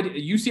had no idea.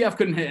 UCF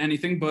couldn't hit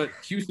anything, but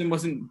Houston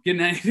wasn't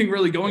getting anything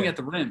really going at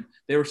the rim.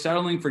 They were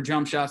settling for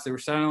jump shots. They were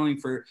settling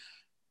for –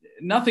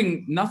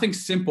 nothing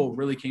simple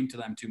really came to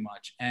them too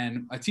much.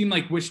 And a team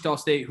like Wichita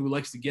State, who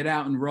likes to get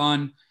out and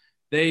run,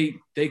 they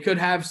could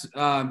have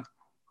a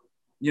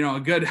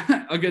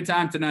good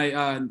time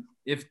tonight.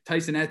 If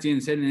Tyson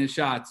Etienne's hitting his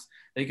shots,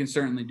 they can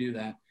certainly do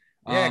that.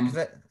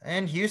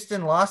 And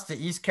Houston lost to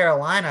East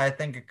Carolina, I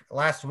think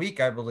last week.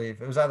 I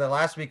believe it was either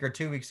last week or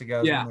 2 weeks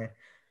ago. Yeah,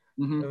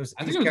 it was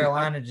East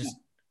Carolina just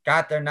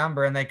got their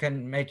number and they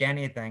couldn't make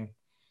anything.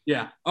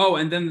 Yeah. Oh,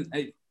 and then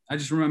I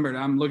just remembered,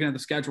 I'm looking at the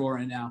schedule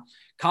right now.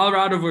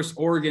 Colorado versus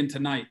Oregon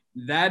tonight.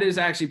 That is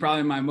actually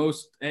probably my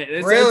most –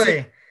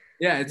 Really?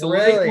 It's a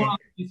late one on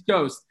the East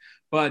Coast.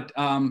 But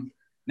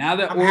now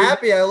that I'm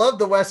happy. I love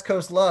the West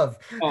Coast love.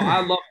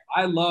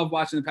 I love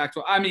watching the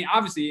Pac-12. I mean,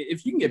 obviously,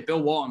 if you can get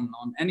Bill Walton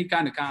on any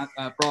kind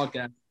of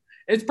broadcast,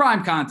 it's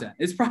prime content.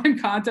 It's prime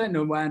content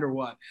no matter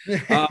what.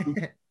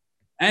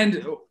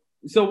 And –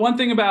 so one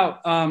thing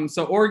about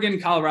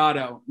Oregon,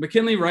 Colorado,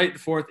 McKinley Wright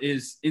IV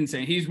is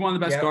insane. He's one of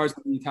the best guards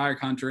in the entire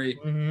country.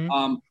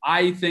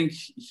 I think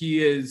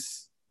he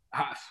is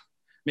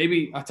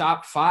maybe a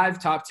top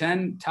 5, top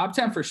 10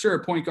 for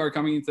sure point guard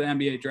coming into the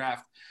NBA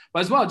draft.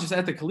 But as well, just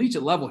at the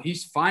collegiate level,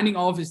 he's finding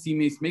all of his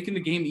teammates, making the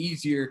game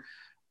easier,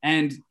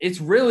 and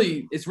it's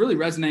really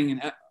resonating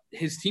in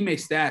his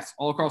teammates' stats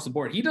all across the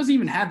board. He doesn't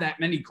even have that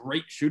many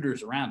great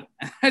shooters around him.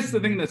 And that's the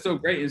thing that's so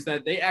great is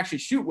that they actually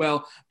shoot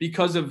well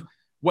because of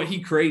what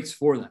he creates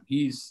for them.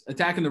 He's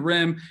attacking the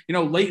rim.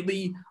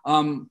 Lately,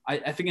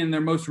 I think in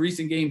their most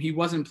recent game, he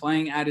wasn't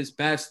playing at his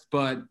best.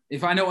 But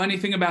if I know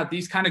anything about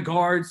these kind of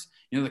guards,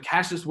 the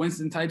Cassius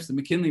Winston types, the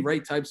McKinley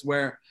Wright types,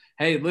 where,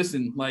 hey,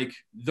 listen, like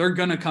they're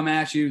going to come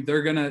at you.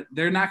 They're not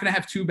going to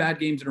have 2 bad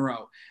games in a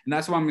row. And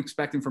that's what I'm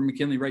expecting from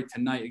McKinley Wright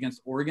tonight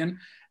against Oregon.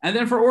 And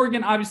then for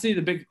Oregon, obviously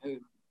the big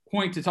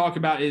player to talk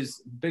about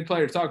is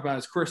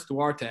Chris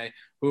Duarte,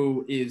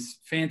 who is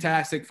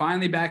fantastic,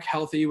 finally back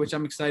healthy, which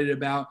I'm excited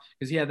about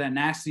because he had that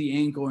nasty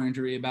ankle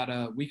injury about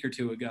a week or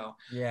 2 ago.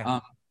 Yeah.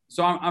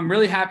 So I'm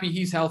really happy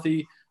he's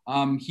healthy.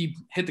 He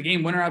hit the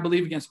game winner, I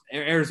believe, against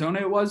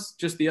Arizona. It was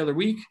just the other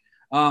week.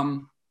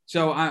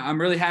 So I'm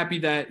really happy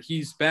that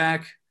he's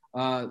back.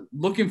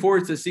 Looking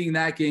forward to seeing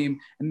that game.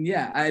 And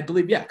I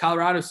believe,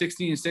 Colorado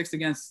 16-6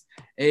 against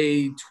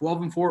a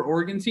 12-4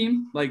 Oregon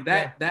team. Like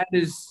that, that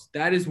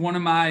is one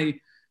of my,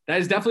 that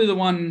is definitely the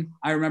one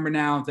I remember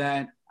now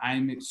that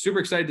I'm super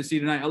excited to see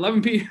tonight,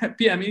 11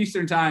 p.m.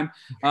 Eastern time.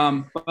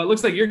 But it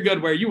looks like you're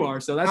good where you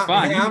are, so that's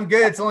fine. Yeah, I'm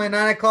good. It's only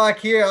 9 o'clock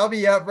here. I'll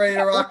be up ready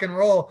to rock and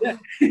roll. Yeah,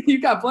 you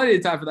got plenty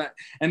of time for that.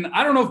 And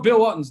I don't know if Bill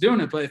Walton's doing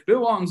it, but if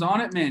Bill Walton's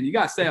on it, man, you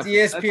got to stay up.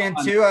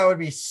 ESPN 2, I would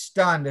be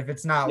stunned if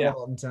it's not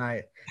Walton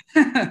tonight.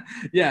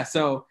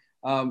 So,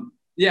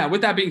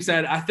 with that being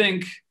said, I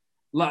think,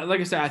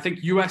 like I said, I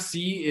think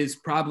USC is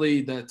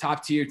probably the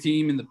top tier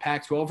team in the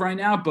Pac-12 right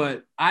now,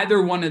 but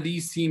either one of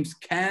these teams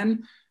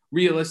can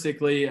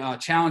realistically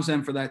challenge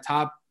them for that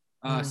top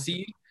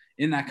seed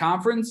in that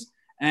conference,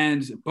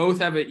 and both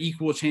have an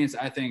equal chance,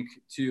 I think,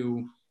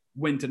 to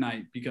win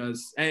tonight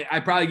because I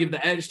probably give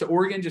the edge to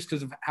Oregon just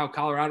because of how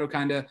Colorado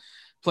kind of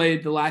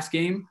played the last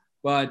game,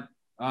 but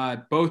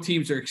both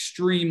teams are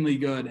extremely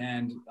good,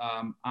 and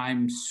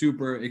I'm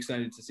super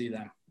excited to see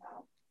them.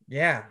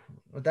 Yeah,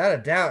 without a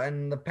doubt.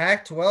 And the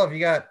Pac-12, you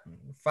got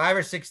 5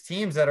 or 6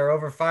 teams that are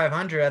over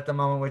 500 at the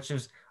moment, which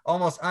is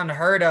almost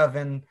unheard of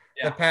in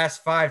the Yeah.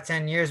 past 5,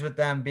 10 years with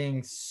them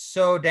being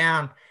so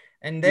down.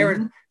 And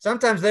Mm-hmm.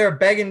 sometimes they were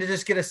begging to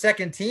just get a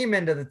second team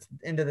into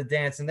the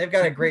dance, and they've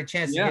got a great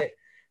chance to Yeah. get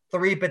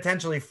 3,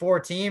 potentially 4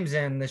 teams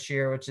in this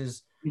year, which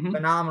is Mm-hmm.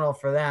 phenomenal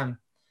for them.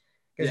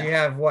 Because Yeah. you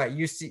have what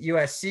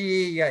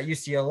USC, you got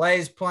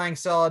UCLA's playing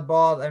solid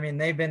ball. I mean,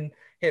 they've been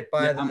hit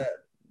by Yeah. the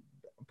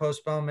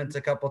postponements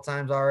a couple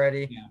times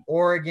already. Yeah.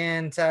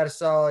 Oregon's had a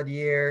solid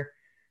year.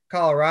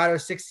 Colorado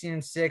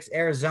 16-6.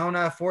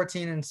 Arizona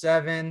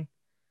 14-7.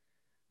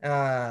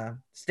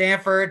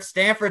 Stanford's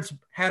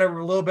had a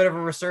little bit of a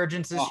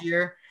resurgence this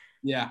year.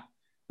 Yeah.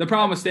 The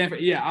problem with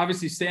Stanford, yeah,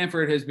 obviously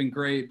Stanford has been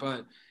great,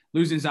 but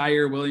losing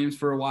Zaire Williams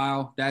for a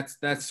while, that's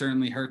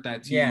certainly hurt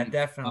that team. Yeah,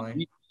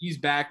 definitely. He's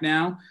back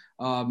now,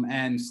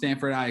 and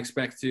Stanford I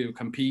expect to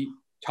compete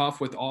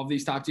tough with all of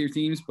these top tier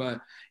teams. But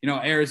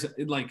Arizona,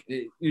 like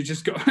you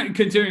just go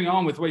continuing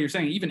on with what you're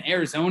saying. Even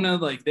Arizona,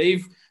 like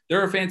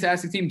they're a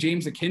fantastic team.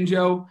 James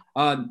Akinjo,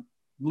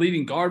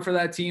 leading guard for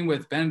that team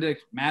with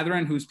Benedict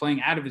Mathurin, who's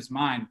playing out of his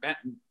mind.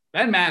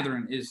 Ben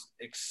Mathurin is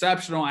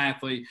exceptional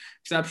athlete,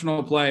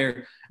 exceptional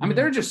player. I mean,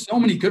 there are just so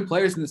many good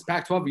players in this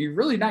Pac-12. You're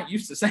really not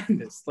used to saying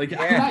this. Like,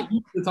 I'm not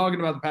used to talking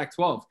about the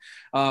Pac-12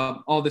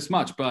 all this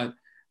much. But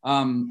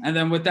and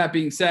then with that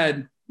being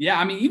said, yeah,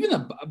 I mean, even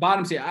the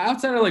bottom seed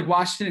outside of like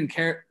Washington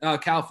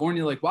and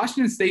California, like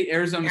Washington State,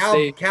 Arizona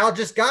State. Cal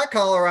just got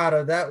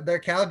Colorado.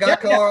 Cal got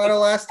Colorado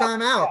last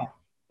time out.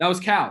 That was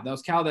Cal.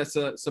 That's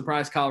a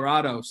surprise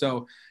Colorado.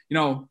 So,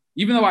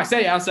 even though I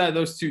say outside of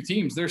those two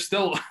teams, they're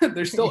still in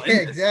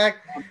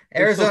exactly.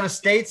 Arizona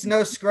State's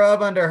no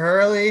scrub under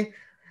Hurley.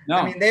 No.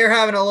 I mean, they're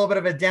having a little bit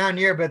of a down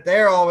year, but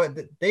they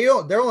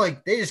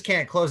just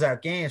can't close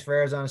out games for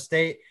Arizona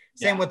State.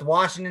 Same with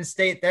Washington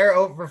State. They're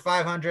over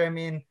 500. I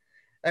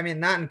mean,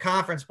 not in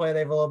conference play.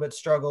 They've a little bit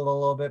struggled a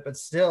little bit, but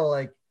still,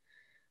 like,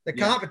 the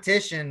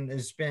competition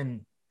has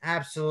been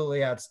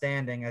absolutely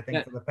outstanding, I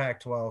think, for the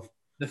Pac-12.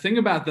 The thing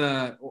about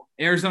the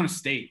Arizona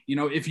State,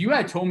 if you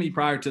had told me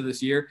prior to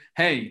this year,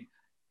 hey,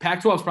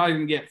 Pac-12 is probably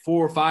going to get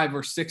 4 or 5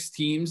 or 6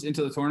 teams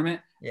into the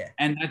tournament,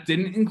 and that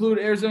didn't include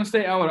Arizona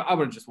State, I would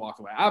have just walked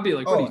away. I'd be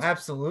like, oh,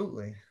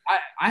 absolutely.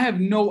 I have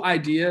no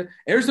idea.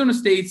 Arizona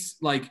State's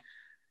like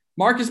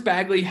Marcus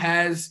Bagley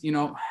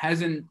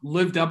hasn't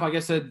lived up, I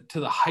guess, to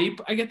the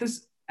hype. I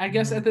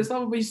guess at this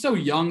level, but he's so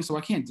young, so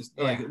I can't just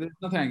there's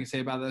nothing I can say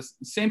about this.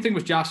 Same thing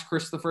with Josh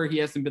Christopher. He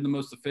hasn't been the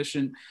most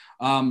efficient.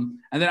 And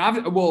then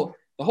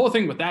the whole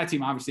thing with that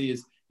team obviously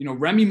is,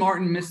 Remy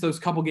Martin missed those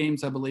couple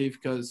games, I believe,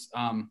 because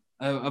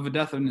of a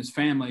death in his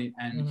family,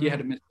 and he had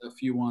to miss a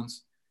few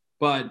ones.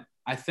 But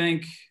I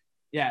think,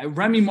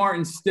 Remy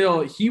Martin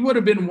still, he would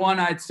have been one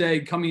I'd say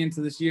coming into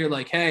this year,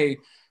 like, hey,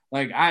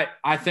 like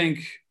I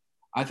think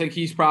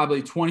he's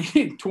probably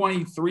 20,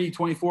 23,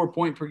 24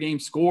 point per game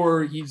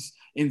scorer. He's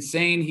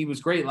insane. He was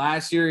great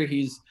last year.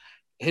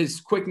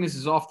 His quickness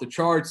is off the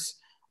charts.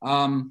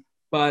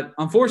 But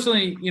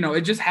unfortunately,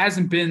 it just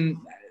hasn't been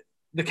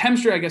the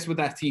chemistry, I guess, with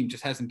that team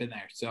just hasn't been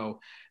there. So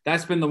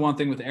that's been the one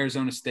thing with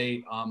Arizona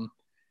State.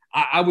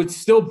 I would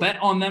still bet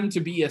on them to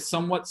be a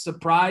somewhat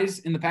surprise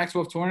in the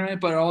Pac-12 tournament,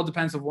 but it all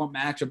depends on what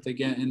matchup they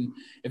get and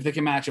if they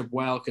can match up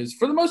well. Because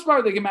for the most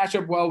part, they can match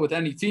up well with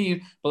any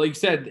team. But like you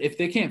said, if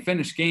they can't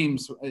finish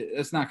games,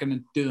 it's not going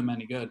to do them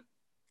any good.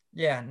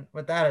 Yeah,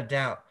 without a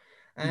doubt.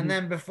 And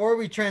then before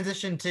we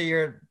transition to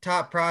your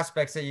top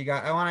prospects that you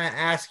got, I want to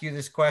ask you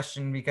this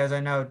question because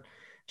I know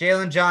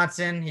Jalen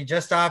Johnson, he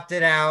just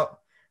opted out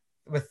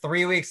with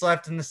 3 weeks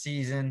left in the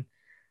season.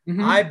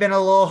 I've been a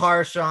little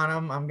harsh on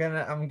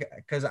him.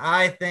 Because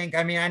I think,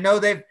 I know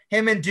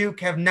him and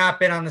Duke have not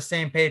been on the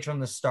same page from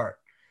the start.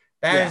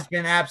 That has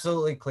been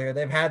absolutely clear.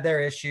 They've had their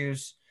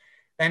issues.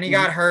 Then he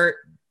got hurt,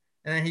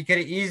 and then he could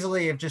have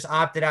easily have just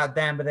opted out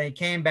then, but then he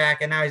came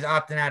back, and now he's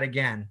opting out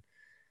again.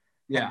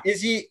 Yeah.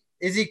 Is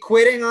he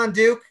quitting on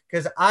Duke?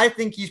 Because I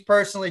think he's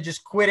personally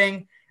just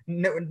quitting,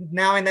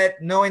 knowing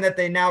that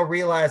they now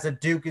realize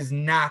that Duke is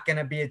not going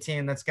to be a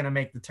team that's going to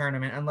make the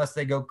tournament unless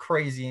they go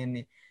crazy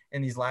in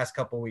these last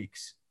couple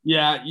weeks.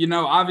 Yeah,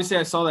 obviously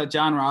I saw that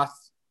John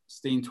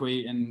Rothstein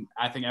tweet, and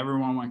I think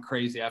everyone went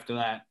crazy after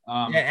that.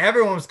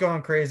 Everyone was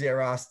going crazy at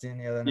Rothstein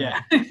the other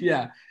night.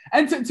 Yeah.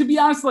 And to be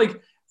honest,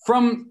 like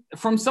from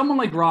someone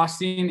like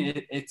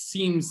Rothstein, it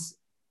seems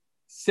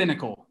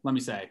cynical, let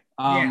me say,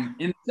 in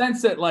the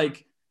sense that,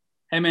 like,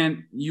 hey,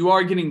 man, you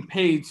are getting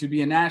paid to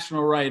be a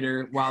national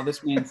writer while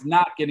this man's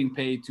not getting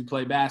paid to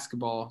play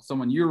basketball,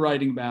 someone you're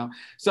writing about.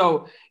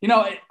 So,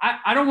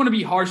 I don't want to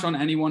be harsh on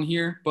anyone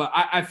here, but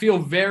I feel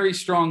very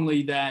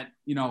strongly that,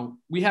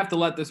 we have to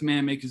let this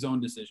man make his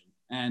own decision.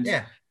 And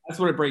that's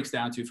what it breaks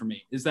down to for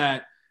me, is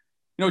that,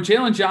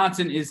 Jalen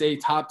Johnson is a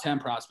top 10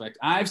 prospect.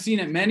 I've seen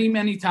it many,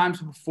 many times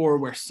before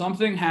where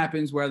something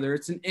happens, whether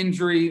it's an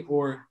injury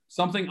or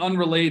something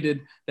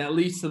unrelated that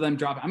leads to them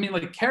dropping. I mean,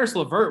 like Karis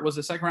LeVert was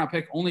a second-round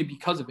pick only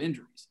because of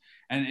injuries.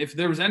 And if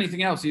there was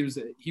anything else, he was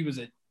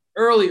a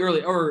early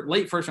or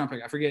late first round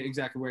pick. I forget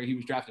exactly where he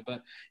was drafted,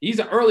 but he's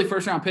an early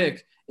first round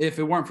pick if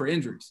it weren't for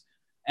injuries.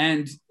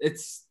 And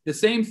it's the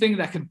same thing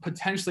that could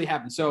potentially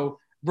happen. So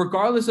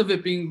regardless of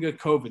it being a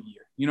COVID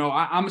year, you know,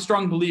 I'm a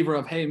strong believer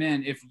of, hey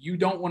man, if you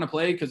don't want to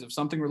play because of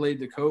something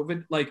related to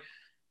COVID, like,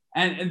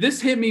 and this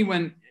hit me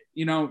when,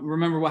 you know,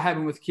 remember what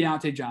happened with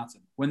Keontae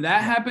Johnson. When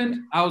that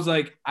happened, I was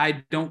like,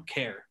 I don't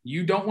care.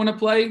 You don't want to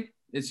play.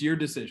 It's your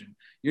decision.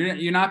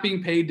 You're not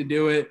being paid to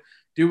do it.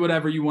 Do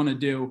whatever you want to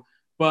do.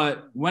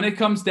 But when it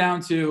comes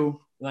down to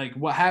like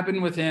what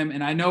happened with him,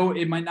 and I know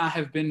it might not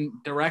have been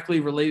directly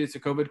related to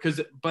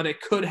COVID, but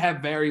it could have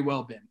very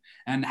well been.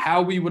 And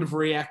how we would have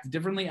reacted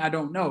differently, I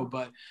don't know.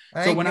 But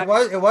it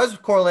was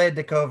correlated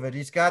to COVID.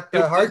 He's got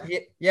the heart.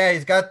 Yeah,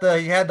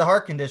 he had the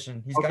heart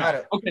condition. He's got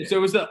it. Okay, so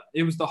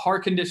it was the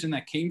heart condition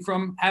that came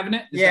from having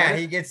it. Yeah,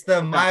 he gets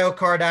the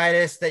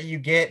myocarditis that you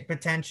get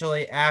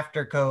potentially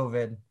after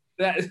COVID.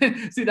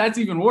 See, that's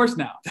even worse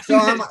now.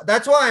 So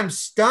that's why I'm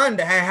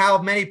stunned at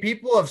how many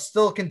people have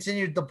still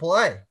continued to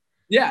play.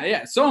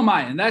 Yeah. So am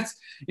I. And that's,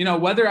 you know,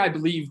 whether I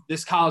believe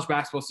this college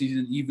basketball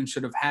season even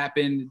should have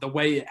happened the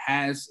way it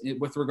has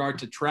with regard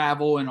to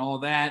travel and all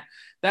that,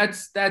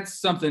 that's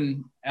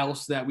something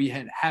else that we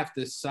have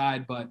to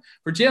decide. But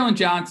for Jalen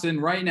Johnson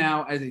right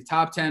now as a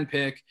top 10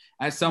 pick,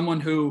 as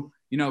someone who,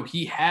 you know,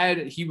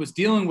 he was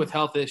dealing with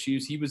health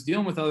issues. He was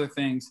dealing with other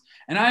things.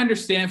 And I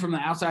understand from the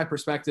outside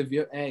perspective,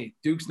 hey,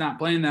 Duke's not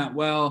playing that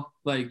well,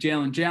 like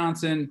Jalen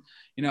Johnson,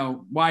 you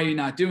know, why are you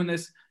not doing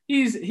this?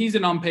 He's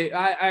an unpaid.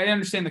 I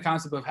understand the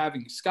concept of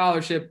having a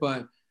scholarship,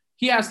 but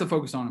he has to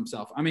focus on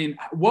himself. I mean,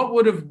 what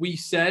would have we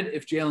said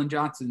if Jalen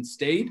Johnson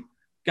stayed,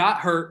 got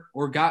hurt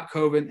or got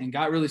COVID and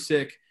got really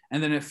sick,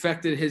 and then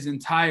affected his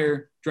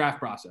entire draft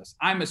process?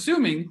 I'm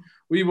assuming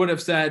we would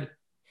have said,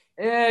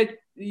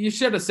 you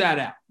should have sat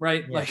out,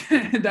 right? Yeah.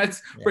 Like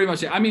that's pretty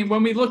much it. I mean,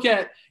 when we look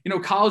at, you know,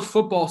 college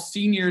football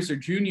seniors or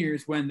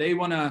juniors, when they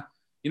want to,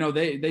 you know,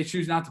 they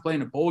choose not to play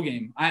in a bowl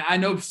game. I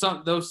know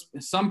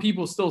some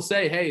people still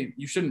say, hey,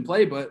 you shouldn't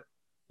play, but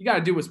you got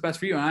to do what's best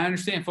for you. And I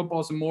understand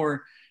football is a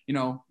more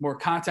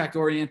contact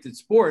oriented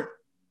sport,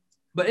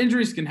 but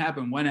injuries can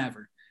happen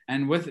whenever.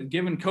 And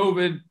given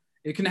COVID,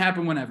 it can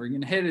happen whenever. You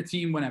can hit a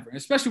team whenever,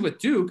 especially with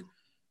Duke,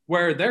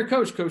 where their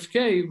coach, Coach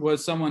K,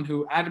 was someone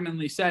who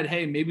adamantly said,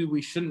 hey, maybe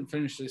we shouldn't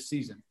finish this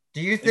season. Do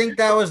you think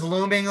that was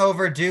looming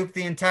over Duke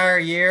the entire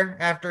year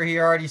after he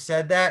already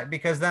said that?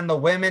 Because then the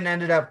women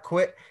ended up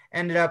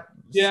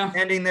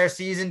ending their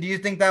season. Do you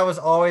think that was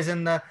always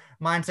in the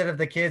mindset of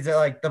the kids that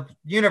like the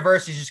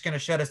university's just going to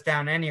shut us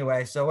down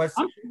anyway? So what's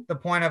the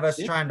point of us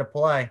trying to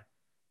play?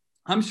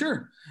 I'm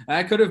sure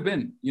that could have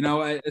been, you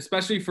know,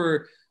 especially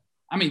for,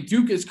 I mean,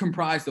 Duke is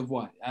comprised of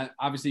what?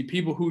 Obviously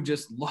people who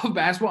just love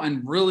basketball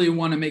and really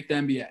want to make the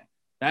NBA.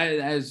 That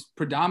is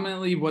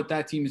predominantly what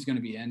that team is going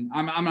to be. And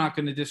I'm not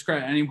going to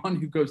discredit anyone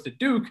who goes to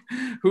Duke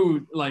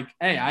who like,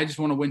 hey, I just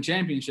want to win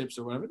championships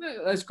or whatever.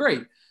 That's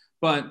great.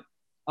 But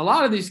a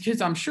lot of these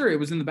kids, I'm sure it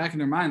was in the back of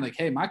their mind, like,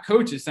 hey, my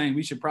coach is saying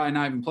we should probably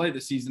not even play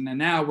this season. And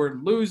now we're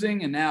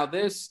losing and now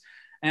this.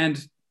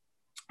 And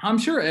I'm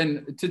sure.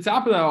 And to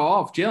top of that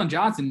all off, Jalen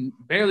Johnson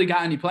barely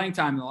got any playing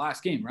time in the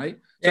last game, right?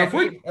 Yeah, so if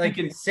we're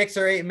thinking 6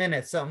 or 8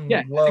 minutes,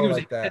 something low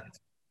like that. Minutes.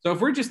 So if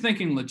we're just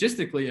thinking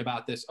logistically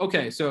about this,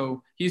 okay,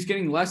 so he's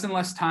getting less and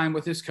less time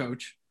with his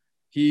coach.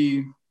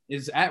 He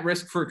is at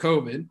risk for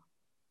COVID.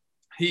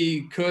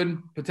 He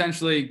could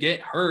potentially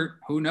get hurt.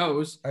 Who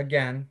knows?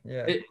 Again,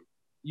 yeah.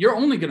 You're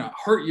only going to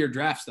hurt your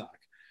draft stock.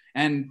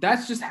 And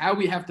that's just how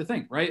we have to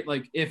think, right?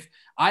 Like if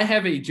I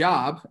have a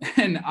job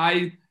and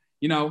I'm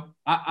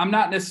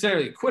not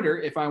necessarily a quitter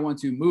if I want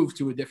to move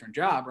to a different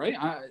job, right?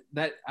 I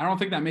don't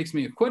think that makes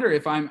me a quitter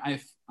if I'm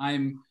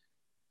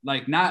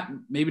like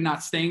maybe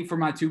not staying for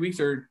my 2 weeks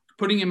or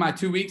putting in my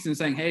 2 weeks and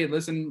saying, hey,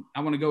 listen,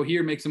 I want to go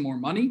here, make some more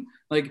money.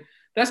 Like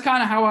that's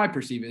kind of how I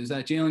perceive it, is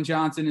that Jalen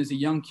Johnson is a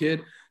young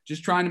kid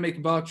just trying to make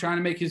a buck, trying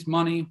to make his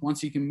money once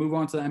he can move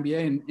on to the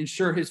NBA and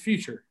ensure his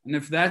future. And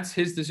if that's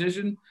his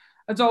decision,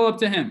 that's all up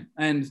to him.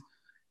 And,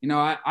 you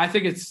know, I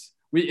think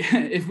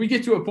if we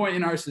get to a point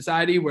in our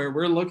society where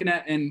we're looking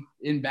at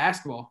in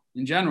basketball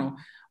in general,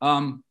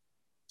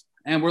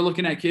 and we're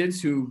looking at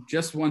kids who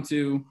just want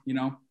to,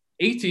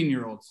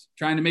 18-year-olds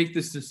trying to make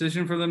this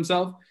decision for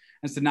themselves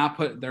and to not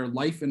put their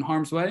life in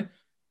harm's way,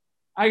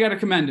 I got to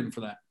commend him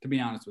for that, to be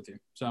honest with you.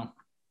 So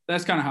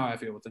that's kind of how I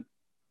feel with it.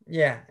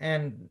 Yeah,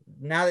 and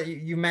now that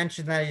you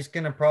mentioned that he's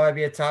going to probably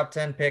be a top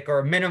 10 pick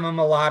or minimum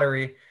a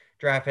lottery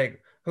draft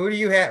pick, who do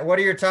you have? What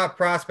do your top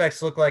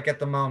prospects look like at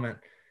the moment?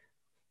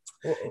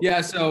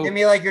 Yeah, so give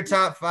me like your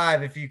top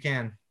 5 if you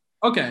can.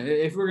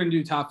 Okay, if we're going to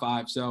do top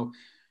 5. So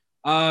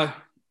I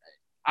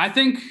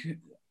think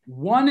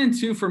 1 and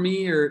 2 for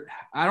me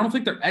I don't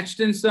think they're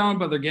etched in stone,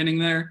 but they're getting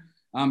there.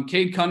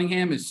 Cade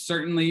Cunningham is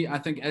certainly, I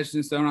think, etched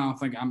in stone. I don't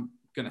think I'm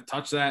going to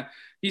touch that.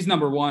 He's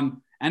number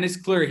 1, and it's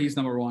clear he's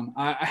number 1.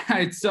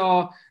 I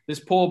saw this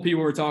poll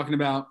people were talking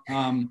about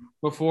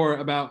before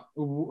about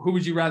who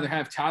would you rather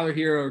have, Tyler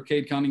Hero or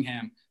Cade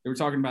Cunningham. They were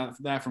talking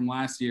about that from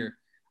last year.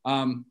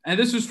 And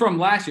this was from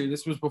last year.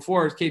 This was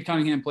before Cade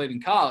Cunningham played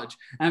in college.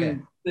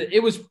 And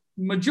it was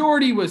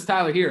majority was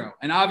Tyler Hero.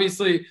 And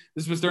obviously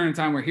this was during a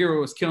time where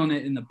Hero was killing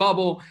it in the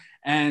bubble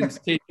and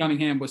Cade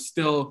Cunningham was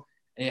still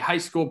a high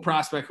school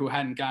prospect who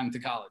hadn't gotten to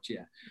college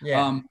yet.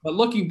 Yeah. But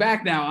looking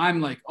back now,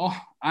 I'm like,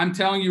 I'm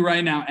telling you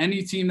right now,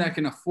 any team that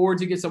can afford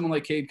to get someone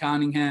like Cade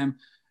Cunningham,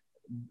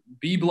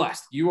 be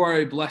blessed. You are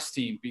a blessed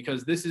team,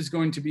 because this is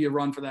going to be a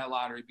run for that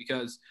lottery,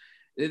 because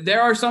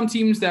there are some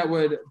teams that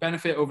would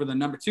benefit over the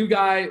number 2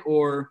 guy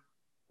or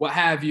what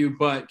have you.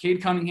 But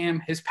Cade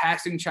Cunningham, his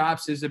passing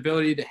chops, his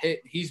ability to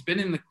hit, he's been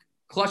in the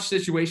clutch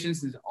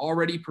situations, has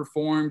already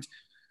performed.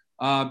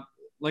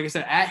 Like I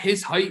said, at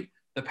his height,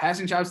 the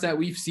passing chops that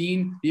we've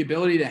seen, the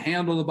ability to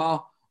handle the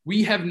ball,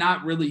 we have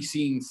not really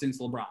seen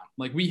since LeBron.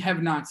 Like, we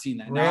have not seen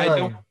that.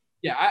 Really?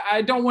 Now,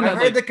 I don't want to. I've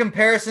heard the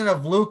comparison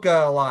of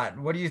Luka a lot.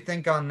 What do you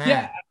think on that?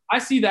 Yeah, I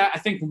see that. I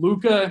think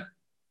Luka,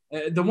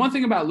 the one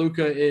thing about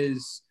Luka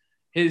is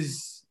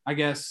his, I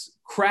guess,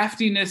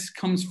 craftiness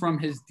comes from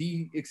his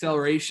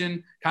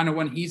de-acceleration, kind of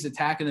when he's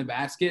attacking the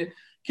basket.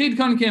 Cade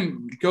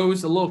Cunningham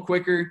goes a little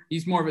quicker.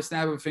 He's more of a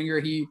snap of a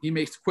finger. He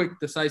makes quick,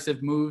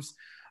 decisive moves.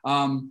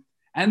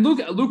 And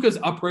Luka's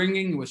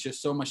upbringing was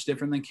just so much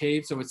different than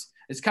Cade, so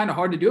it's kind of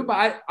hard to do it.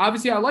 But I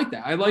like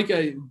that. I like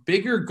a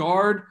bigger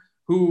guard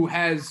who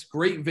has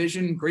great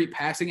vision, great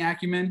passing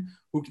acumen,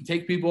 who can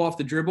take people off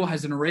the dribble,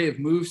 has an array of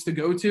moves to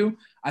go to.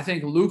 I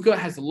think Luka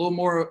has a little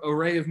more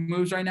array of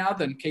moves right now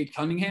than Cade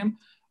Cunningham.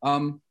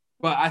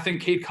 But I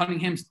think Cade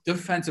Cunningham's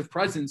defensive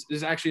presence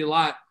is actually a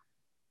lot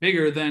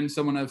bigger than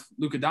someone of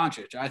Luka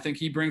Doncic. I think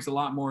he brings a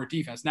lot more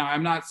defense. Now,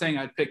 I'm not saying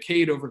I'd pick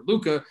Cade over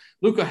Luka.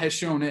 Luka has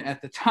shown it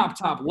at the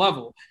top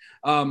level.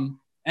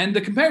 And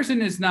the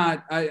comparison is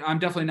not, I'm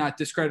definitely not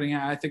discrediting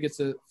it. I think it's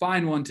a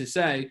fine one to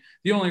say.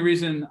 The only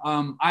reason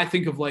I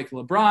think of like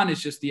LeBron is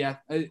just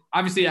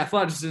obviously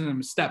athleticism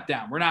is step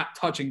down. We're not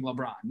touching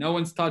LeBron. No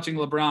one's touching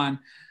LeBron,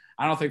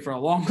 I don't think, for a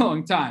long,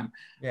 long time.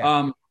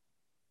 Yeah.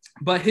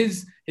 But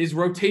his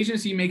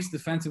rotations he makes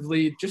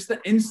defensively, just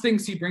the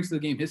instincts he brings to the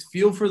game, his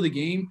feel for the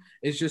game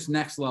is just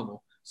next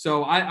level.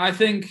 So I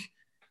think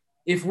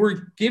if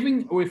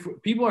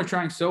people are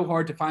trying so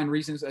hard to find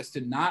reasons as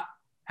to not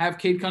have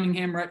Cade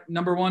Cunningham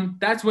number 1,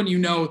 that's when you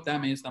know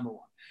that man's number 1.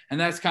 And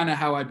that's kind of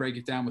how I break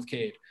it down with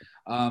Cade.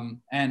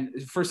 And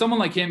for someone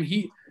like him,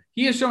 he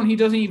has shown he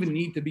doesn't even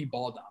need to be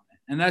ball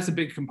dominant. And that's a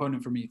big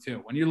component for me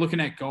too. When you're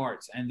looking at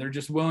guards and they're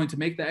just willing to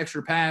make the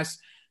extra pass,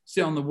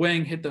 sit on the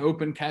wing, hit the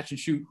open catch and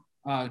shoot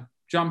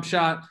jump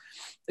shot,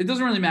 it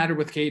doesn't really matter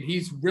with Cade.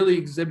 He's really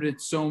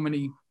exhibited so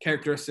many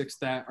characteristics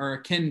that are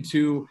akin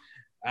to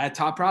a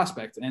top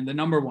prospect and the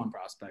number 1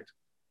 prospect.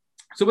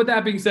 So with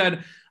that being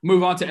said,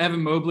 move on to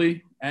Evan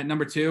Mobley at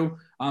number 2.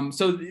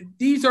 So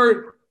these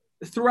are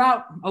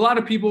throughout a lot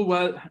of people.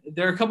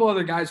 There are a couple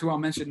other guys who I'll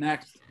mention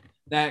next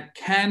that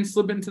can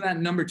slip into that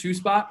number 2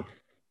 spot.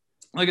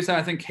 Like I said,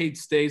 I think Cade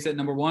stays at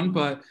number 1,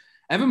 but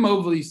Evan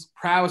Mobley's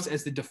prowess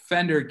as the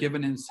defender,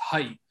 given his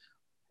height,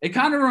 it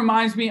kind of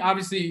reminds me,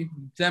 obviously,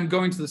 them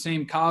going to the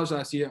same college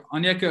last year,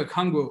 Onyeka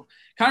Okongwu,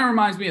 kind of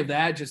reminds me of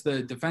that, just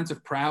the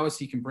defensive prowess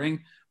he can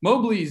bring.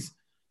 Mobley's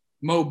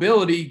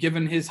mobility,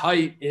 given his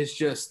height, is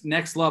just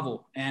next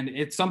level, and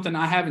it's something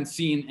I haven't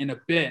seen in a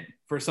bit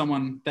for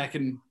someone that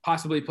can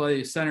possibly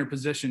play a center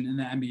position in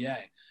the NBA.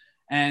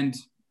 And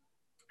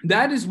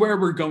that is where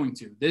we're going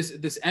to. This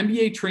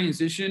NBA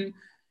transition,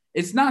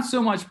 it's not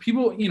so much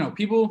people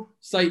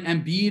cite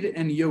Embiid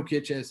and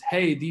Jokic as,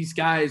 hey, these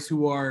guys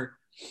who are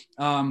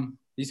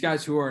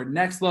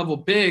next level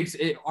bigs.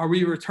 Are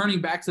we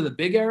returning back to the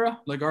big era?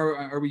 Like,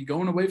 are we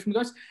going away from the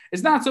guys?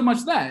 It's not so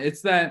much that.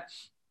 It's that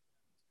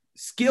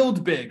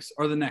skilled bigs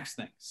are the next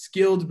thing.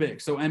 Skilled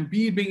bigs. So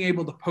Embiid being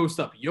able to post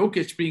up,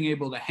 Jokic being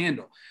able to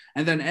handle,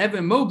 and then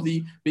Evan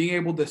Mobley being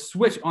able to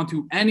switch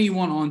onto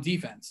anyone on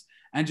defense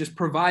and just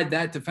provide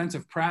that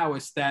defensive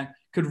prowess that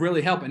could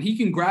really help. And he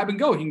can grab and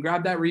go. He can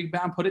grab that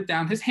rebound, put it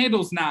down. His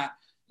handle's not,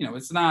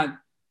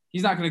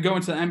 he's not going to go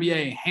into the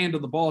NBA and handle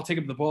the ball, take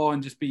up the ball,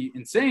 and just be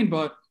insane.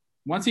 But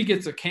once he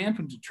gets a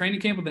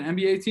training camp with an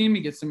NBA team,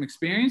 he gets some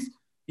experience,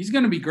 he's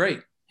going to be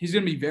great. He's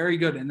going to be very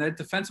good. And that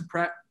defensive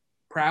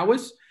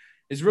prowess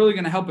is really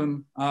going to help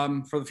him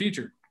for the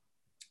future.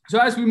 So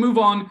as we move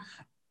on,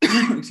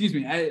 excuse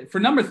me, for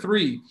number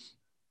 3,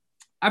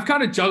 I've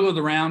kind of juggled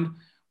around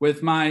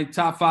with my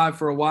top 5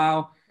 for a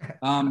while.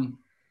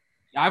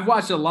 I've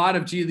watched a lot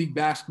of G League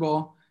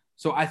basketball,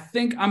 so I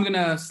think I'm going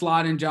to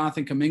slot in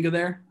Jonathan Kuminga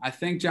there. I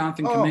think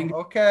Jonathan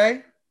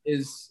Kuminga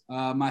is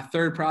my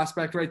 3rd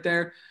prospect right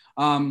there.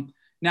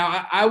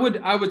 Now, I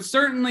would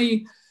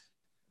certainly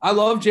 – I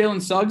love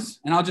Jalen Suggs,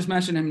 and I'll just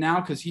mention him now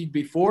because he'd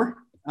be 4.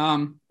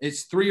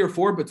 It's 3 or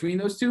 4 between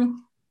those two.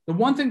 The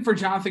one thing for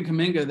Jonathan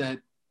Kuminga that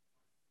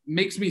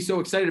makes me so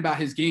excited about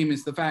his game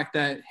is the fact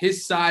that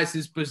his size,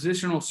 his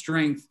positional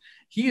strength,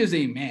 he is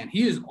a man.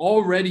 He is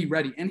already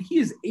ready, and he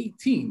is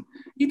 18.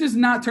 He does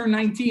not turn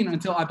 19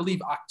 until, I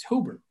believe,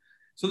 October.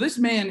 So this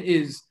man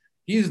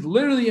he's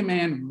literally a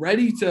man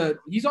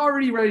he's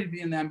already ready to be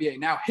in the NBA.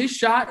 Now, his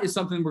shot is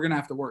something we're going to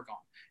have to work on.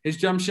 His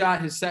jump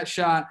shot, his set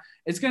shot,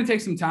 it's going to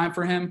take some time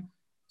for him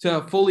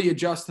to fully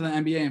adjust to the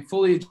NBA and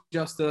fully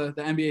adjust to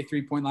the NBA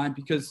 3-point line,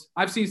 because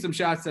I've seen some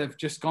shots that have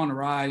just gone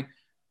awry.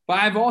 But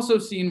I've also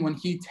seen when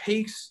he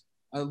takes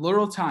a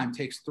little time,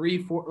 takes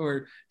 3, 4,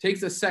 or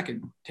takes a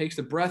second, takes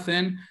a breath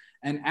in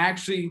and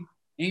actually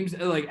aims,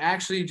 like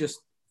actually just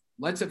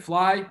lets it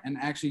fly and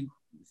actually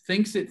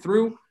thinks it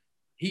through,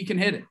 he can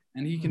hit it,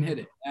 and he can hit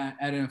it at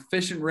an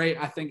efficient rate,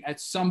 I think, at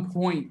some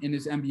point in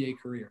his NBA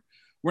career.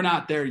 We're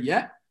not there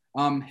yet.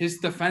 His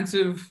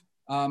defensive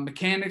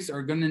mechanics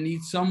are going to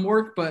need some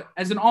work, but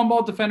as an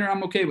on-ball defender,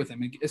 I'm okay with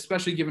him,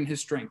 especially given his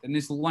strength and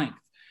his length.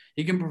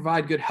 He can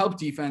provide good help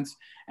defense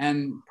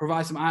and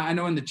provide some. I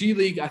know in the G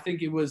League, I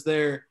think it was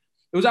either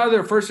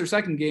their first or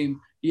second game,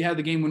 he had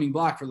the game-winning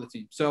block for the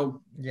team.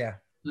 So yeah,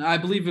 I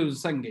believe it was the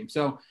second game.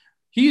 So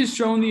he has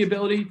shown the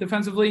ability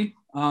defensively.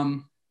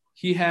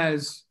 He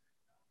has.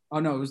 Oh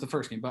no, it was the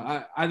first game.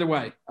 But either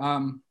way,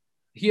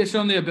 he has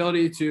shown the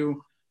ability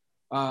to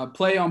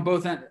play on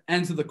both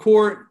ends of the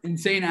court,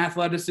 insane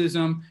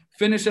athleticism,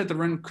 finish at the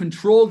rim,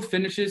 controlled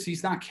finishes.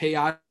 He's not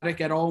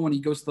chaotic at all when he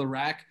goes to the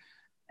rack.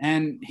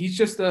 And he's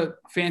just a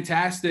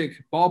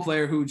fantastic ball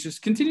player who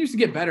just continues to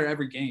get better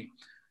every game.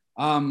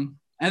 And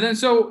then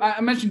so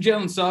I mentioned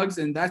Jalen Suggs,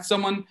 and that's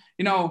someone,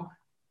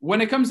 when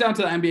it comes down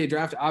to the NBA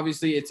draft,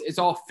 obviously it's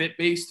all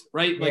fit-based,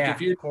 right? Like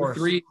if you're number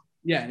 3,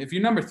 if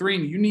you're number 3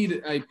 and you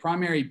need a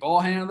primary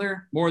ball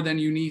handler more than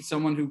you need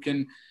someone who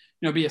can,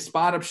 be a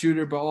spot-up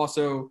shooter, but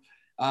also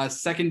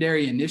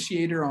secondary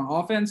initiator on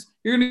offense,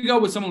 you're going to go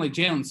with someone like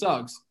Jalen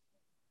Suggs.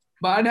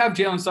 But I'd have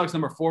Jalen Suggs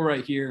number 4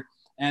 right here.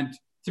 And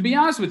to be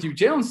honest with you,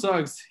 Jalen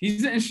Suggs,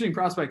 he's an interesting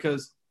prospect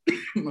because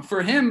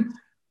for him,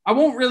 I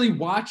won't really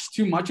watch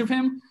too much of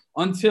him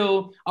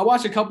until I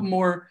watch a couple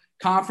more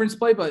conference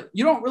play, but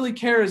you don't really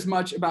care as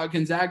much about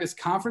Gonzaga's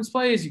conference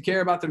play as you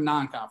care about their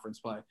non-conference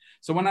play.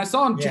 So when I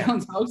saw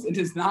Jalen Suggs in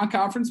his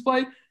non-conference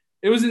play,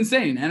 it was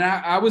insane. And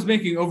I was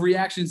making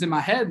overreactions in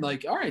my head,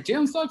 like, all right,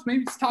 Jalen Suggs,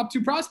 maybe it's top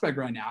 2 prospect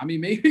right now. I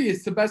mean, maybe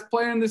it's the best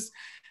player in this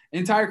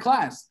entire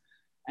class.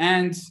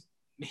 And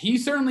he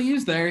certainly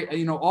is there,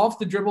 off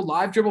the dribble,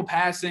 live dribble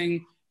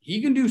passing.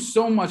 He can do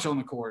so much on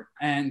the court.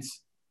 And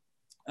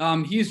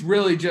he's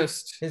really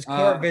just – his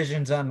court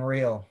vision's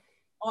unreal.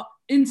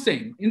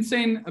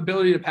 Insane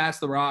ability to pass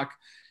the rock.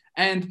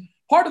 And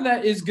part of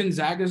that is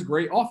Gonzaga's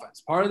great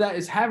offense. Part of that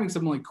is having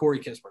someone like Corey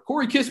Kispert.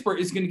 Corey Kispert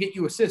is going to get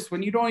you assists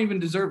when you don't even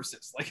deserve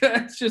assists. Like,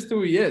 that's just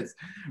who he is,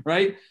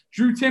 right?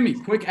 Drew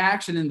Timme, quick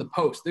action in the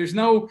post. There's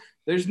no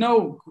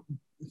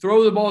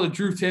throw the ball to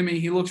Drew Timme.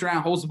 He looks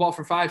around, holds the ball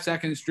for 5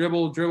 seconds,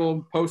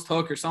 dribble, post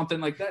hook or something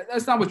like that.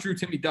 That's not what Drew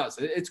Timme does.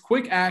 It's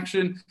quick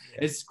action.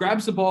 It's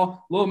grabs the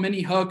ball, little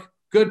mini hook,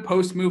 good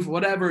post move,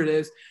 whatever it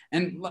is.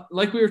 And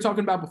like we were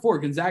talking about before,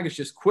 Gonzaga's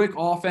just quick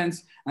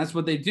offense. That's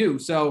what they do.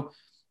 So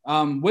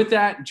with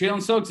that,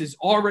 Jalen Suggs is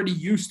already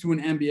used to an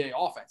NBA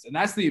offense. And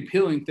that's the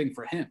appealing thing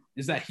for him,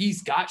 is that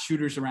he's got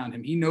shooters around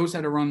him. He knows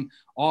how to run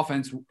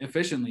offense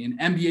efficiently, an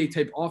NBA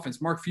type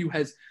offense. Mark Few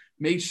has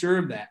made sure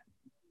of that.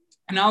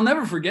 And I'll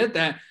never forget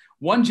that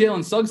one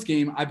Jalen Suggs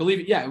game, I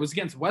believe, it was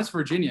against West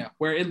Virginia,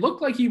 where it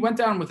looked like he went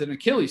down with an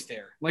Achilles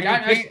tear. Like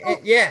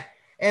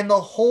and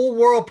the whole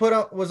world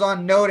was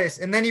on notice,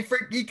 and then he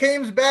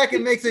comes back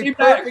and makes it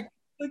perfect.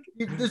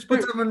 He just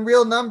puts them in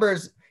real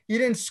numbers. He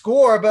didn't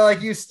score, but like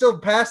he was still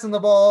passing the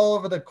ball all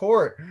over the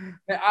court.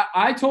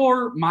 I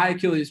tore my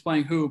Achilles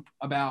playing hoop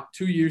about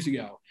 2 years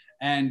ago,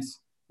 and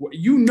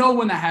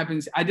when that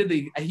happens,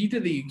 he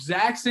did the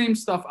exact same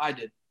stuff I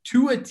did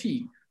to a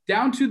T.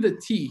 Down to the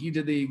T, he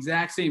did the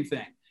exact same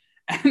thing.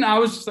 And I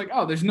was just like,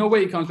 oh, there's no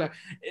way he comes back.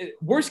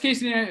 Worst case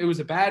scenario, it was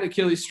a bad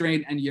Achilles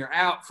strain and you're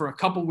out for a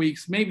couple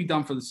weeks, maybe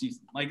done for the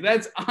season. Like,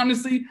 that's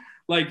honestly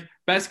like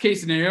best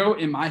case scenario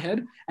in my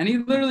head. And he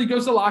literally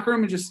goes to the locker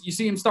room and just, you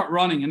see him start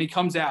running and he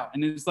comes out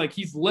and it's like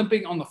he's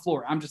limping on the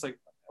floor. I'm just like,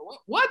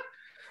 what?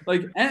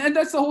 Like, and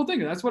that's the whole thing.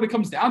 That's what it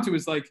comes down to,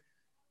 is like,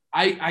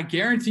 I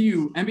guarantee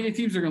you NBA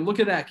teams are going to look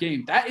at that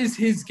game. That is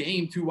his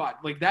game to watch.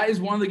 Like, that is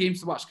one of the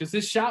games to watch, because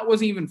his shot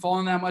wasn't even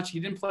falling that much.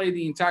 He didn't play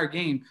the entire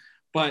game,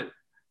 but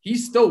he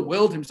still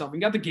willed himself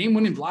and got the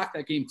game-winning block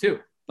that game too.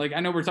 Like,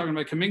 I know we're talking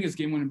about Kuminga's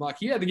game-winning block.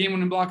 He had the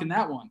game-winning block in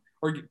that one.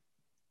 Or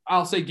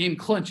I'll say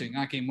game-clinching,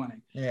 not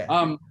game-winning.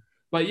 Yeah.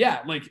 But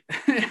yeah, like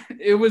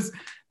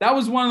that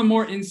was one of the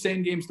more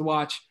insane games to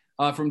watch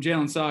from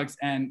Jalen Suggs,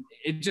 and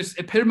it just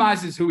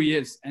epitomizes who he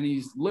is. And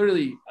he's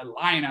literally a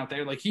lion out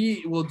there. Like,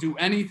 he will do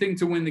anything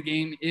to win the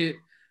game. It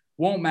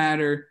won't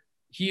matter.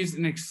 He's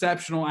an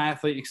exceptional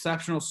athlete,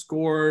 exceptional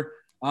scorer.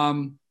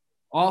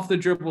 Off the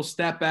dribble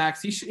step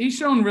backs. He's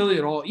shown really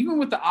at all. Even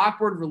with the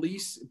awkward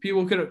release,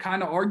 people could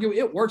kind of argue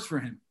it works for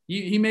him.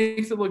 He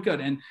makes it look good.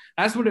 And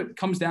that's what it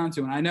comes down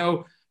to. And I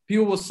know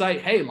people will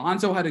cite, hey,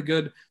 Lonzo had a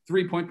good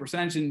 3-point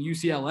percentage in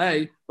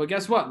UCLA, but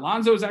guess what?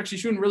 Lonzo is actually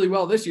shooting really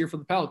well this year for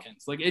the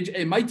Pelicans. Like,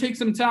 it might take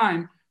some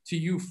time to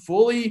you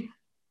fully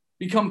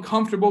become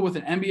comfortable with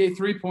an NBA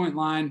 3-point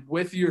line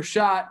with your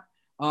shot.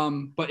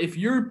 But if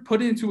you're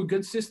put into a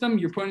good system,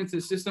 you're put into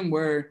a system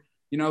where,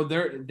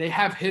 they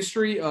have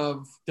history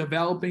of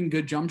developing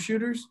good jump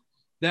shooters,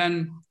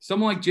 then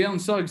someone like Jalen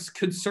Suggs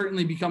could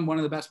certainly become one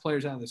of the best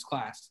players out of this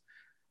class.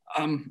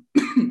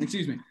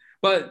 Excuse me.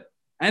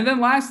 And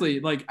then lastly,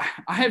 like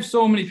I have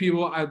so many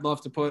people I'd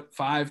love to put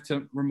 5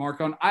 to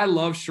remark on. I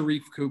love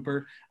Sharif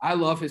Cooper. I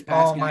love his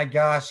passing. Oh my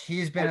gosh,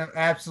 he's been an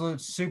absolute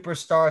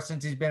superstar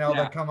since he's been able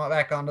to come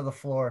back onto the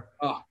floor.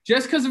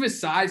 Just because of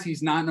his size,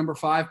 he's not number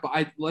 5.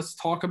 But let's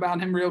talk about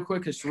him real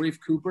quick, because Sharif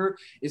Cooper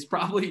is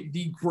probably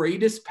the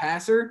greatest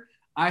passer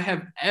I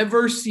have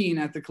ever seen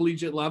at the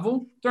collegiate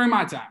level during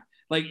my time.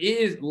 Like, it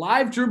is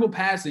live dribble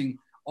passing,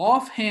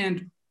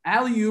 offhand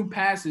alley-oop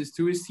passes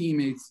to his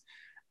teammates.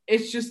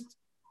 It's just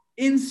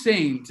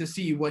insane to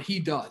see what he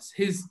does.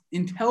 His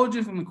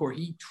intelligence on the court.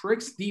 He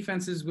tricks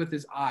defenses with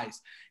his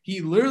eyes.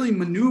 He literally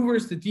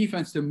maneuvers the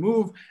defense to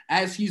move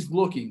as he's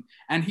looking,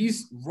 and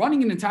he's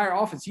running an entire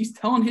offense. He's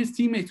telling his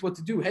teammates what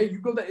to do. Hey, you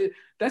go that.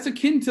 That's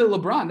akin to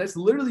LeBron. That's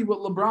literally what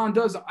LeBron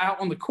does out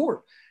on the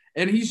court.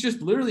 And he's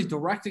just literally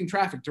directing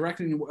traffic,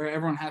 directing where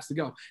everyone has to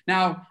go.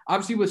 Now,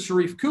 obviously with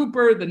Sharif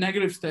Cooper, the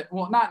negatives,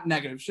 not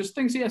negatives, just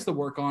things he has to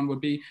work on would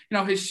be,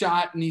 his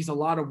shot needs a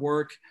lot of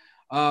work.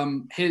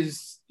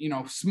 His,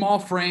 small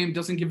frame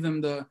doesn't give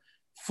them the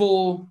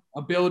full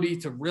ability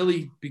to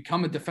really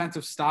become a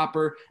defensive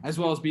stopper, as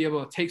well as be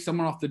able to take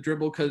someone off the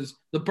dribble, because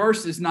the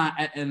burst is not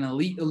at an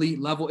elite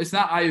level. It's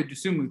not Ayo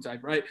Dosunmu type,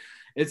 right?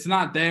 It's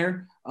not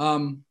there.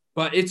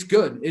 But it's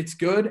good. It's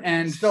good.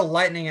 And still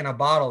lightning in a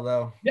bottle,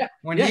 though. Yeah.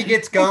 When he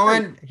gets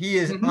going, he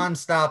is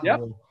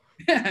unstoppable.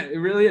 Yep. Yeah, it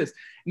really is.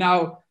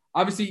 Now,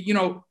 obviously,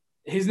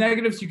 his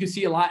negatives, you can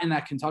see a lot in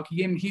that Kentucky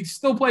game. He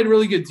still played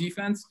really good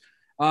defense.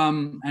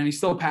 And he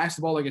still passed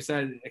the ball, like I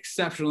said,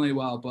 exceptionally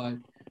well. But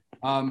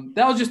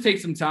that'll just take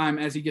some time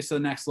as he gets to the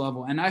next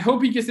level. And I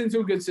hope he gets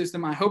into a good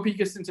system. I hope he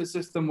gets into a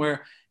system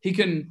where he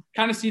can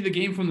kind of see the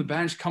game from the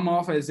bench, come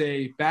off as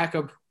a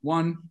backup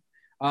one,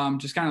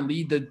 just kind of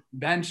lead the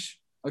bench.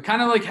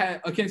 Kind of like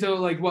akin to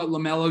like what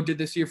LaMelo did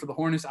this year for the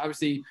Hornets.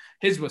 Obviously,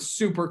 his was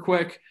super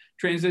quick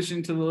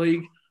transition to the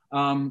league,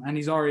 and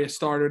he's already a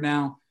starter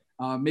now.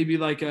 Maybe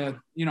like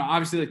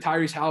obviously like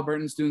Tyrese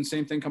Halliburton's doing the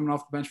same thing coming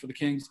off the bench for the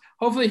Kings.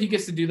 Hopefully he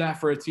gets to do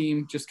that for a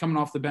team, just coming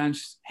off the bench,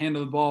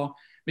 handle the ball,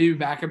 maybe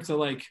back up to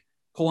like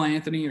Cole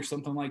Anthony or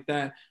something like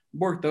that.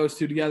 Work those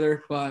two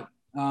together. But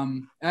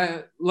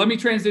let me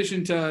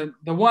transition to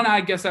the one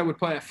I guess I would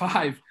put at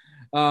 5.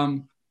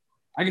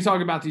 I can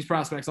talk about these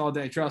prospects all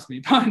day, trust me.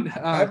 But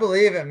I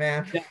believe it,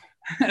 man.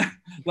 Yeah.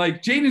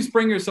 Like Jaden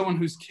Springer is someone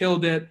who's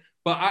killed it.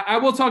 But I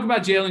will talk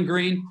about Jalen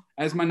Green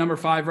as my number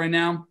 5 right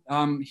now.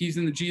 He's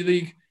in the G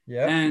League.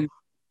 Yeah. And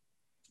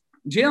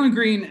Jalen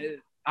Green,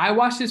 I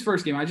watched his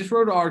first game. I just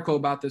wrote an article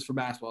about this for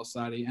Basketball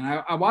Society. And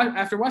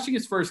after watching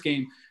his first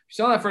game, you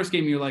saw that first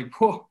game, you're like,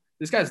 whoa,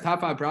 this guy's a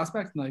top 5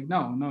 prospect? I'm like,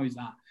 no, he's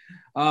not.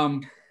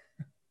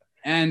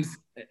 And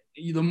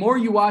the more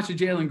you watch a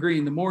Jalen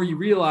Green, the more you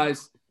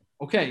realize,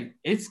 okay,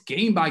 it's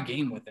game by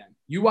game with him.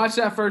 You watch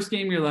that first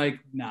game, you're like,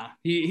 nah,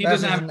 he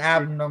doesn't have an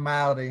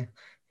abnormality.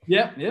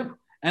 Yep.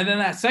 And then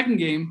that second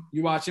game,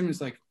 you watch him, it's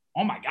like,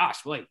 oh my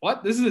gosh, like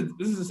what? This is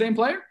the same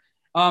player?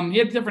 He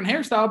had a different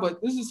hairstyle,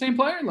 but this is the same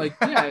player? Like,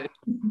 yeah,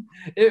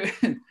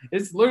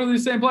 it's literally the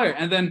same player.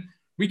 And then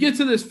we get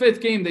to this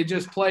 5th game they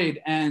just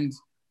played, and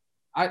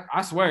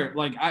I swear,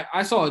 like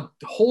I saw a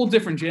whole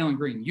different Jalen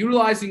Green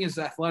utilizing his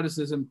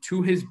athleticism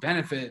to his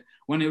benefit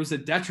when it was a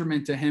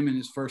detriment to him in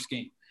his first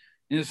game.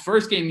 In his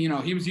first game,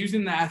 he was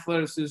using the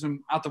athleticism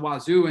out the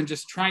wazoo and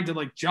just trying to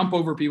like jump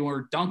over people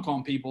or dunk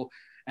on people.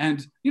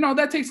 And,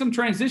 that takes some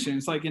transition.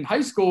 It's like in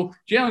high school,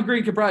 Jalen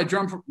Green could probably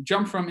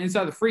jump from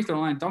inside the free throw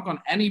line, dunk on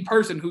any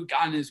person who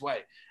got in his way.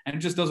 And it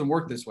just doesn't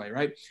work this way,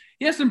 right?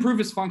 He has to improve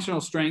his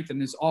functional strength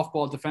and his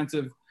off-ball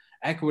defensive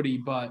equity,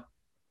 but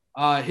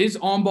his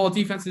on-ball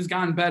defense has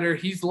gotten better.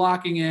 He's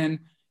locking in.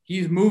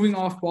 He's moving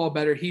off ball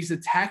better. He's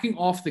attacking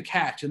off the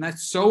catch, and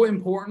that's so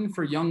important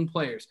for young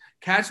players.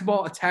 Catch the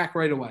ball, attack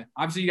right away.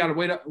 Obviously, you got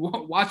to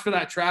watch for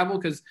that travel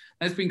because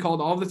that's being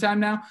called all the time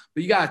now,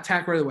 but you got to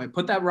attack right away.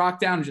 Put that rock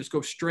down and just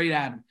go straight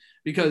at him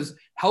because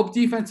help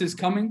defense is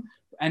coming,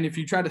 and if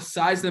you try to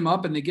size them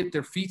up and they get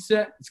their feet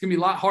set, it's going to be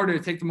a lot harder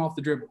to take them off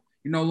the dribble.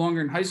 You're no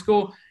longer in high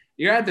school.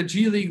 You're at the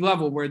G League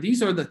level where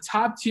these are the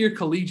top-tier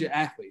collegiate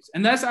athletes,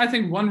 and that's, I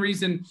think, one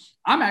reason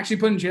I'm actually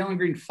putting Jalen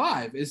Green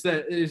 5 is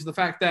the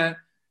fact that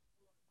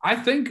I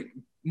think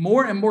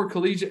more and more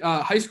collegiate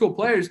high school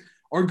players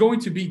are going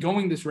to be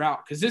going this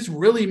route because it's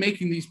really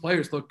making these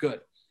players look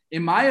good.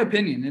 In my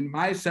opinion, in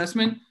my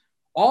assessment,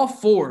 all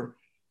 4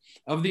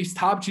 of these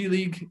top G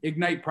League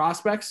Ignite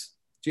prospects,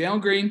 Jalen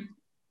Green,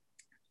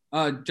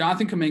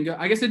 Jonathan Kuminga,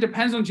 I guess it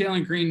depends on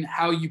Jalen Green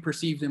how you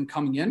perceive them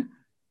coming in.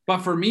 But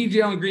for me,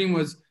 Jalen Green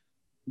was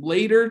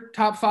later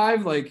top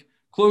 5, like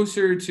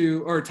closer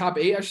to, or top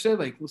 8, I should say,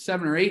 like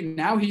 7 or 8. And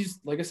now he's,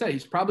 like I said,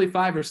 he's probably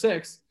 5 or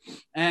 6.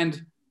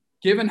 And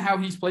given how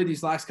he's played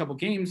these last couple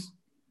games,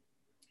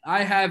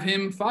 I have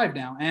him 5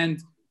 now.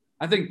 And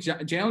I think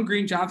Jalen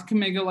Green, Jonathan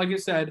Kuminga, like I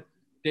said,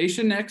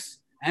 Daisha Nix,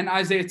 and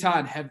Isaiah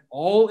Todd have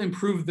all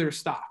improved their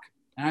stock.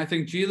 And I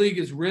think G League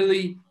is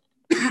really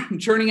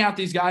churning out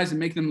these guys and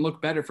making them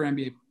look better for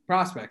NBA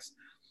prospects.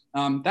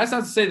 That's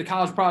not to say the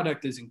college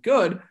product isn't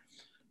good,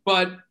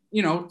 but,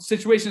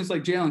 situations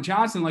like Jalen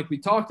Johnson, like we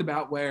talked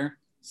about, where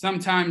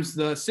sometimes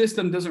the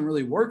system doesn't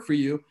really work for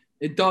you,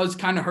 it does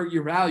kind of hurt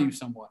your value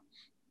somewhat.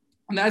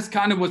 And that's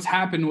kind of what's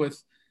happened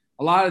with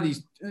a lot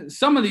of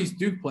some of these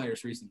Duke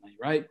players recently,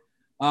 right?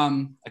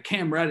 A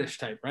Cam Reddish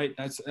type, right?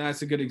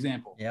 That's a good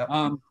example. Yep.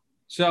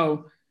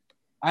 So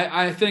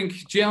I think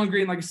Jalen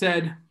Green, like I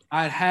said,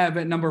 I'd have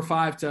at number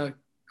 5 to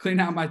clean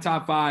out my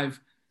top 5.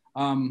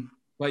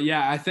 But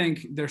yeah, I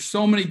think there's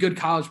so many good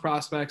college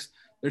prospects.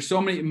 There's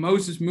so many.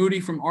 Moses Moody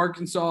from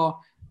Arkansas,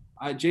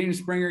 Jaden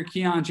Springer,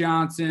 Keon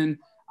Johnson.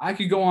 I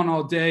could go on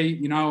all day.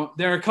 You know,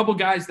 there are a couple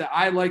guys that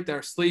I like that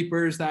are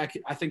sleepers that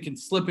I think can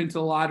slip into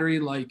the lottery,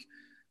 like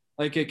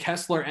a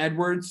Kessler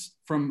Edwards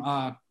from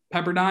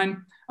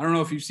Pepperdine. I don't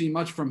know if you've seen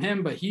much from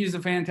him, but he's a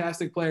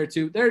fantastic player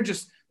too.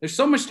 There's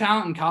so much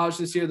talent in college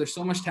this year. There's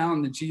so much talent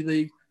in the G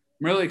League.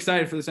 I'm really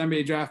excited for this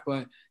NBA draft.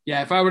 But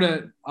yeah, if I were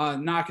to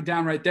knock it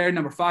down right there,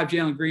 number 5,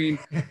 Jalen Green,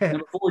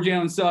 number 4,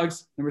 Jalen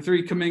Suggs, number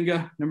 3,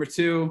 Kuminga, number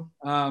 2,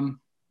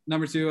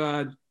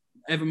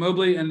 Evan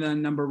Mobley, and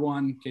then number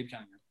 1, Cade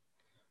Cunningham.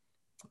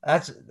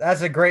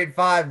 That's a great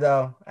 5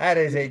 though. That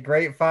is a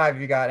great 5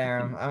 you got,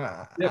 Aaron.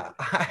 Yep.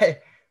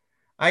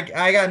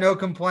 I got no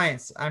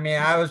complaints. I mean,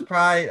 I was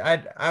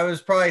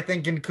probably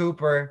thinking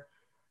Cooper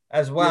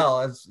as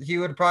well, as he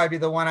would probably be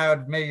the one I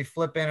would maybe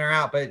flip in or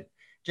out, but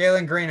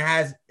Jalen Green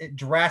has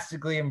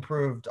drastically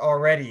improved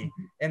already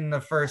in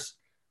the first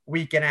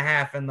week and a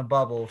half in the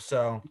bubble.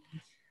 So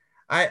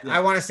I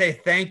want to say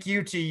thank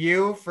you to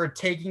you for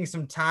taking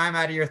some time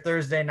out of your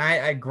Thursday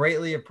night. I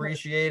greatly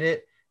appreciate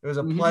it. It was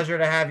a pleasure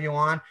to have you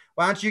on.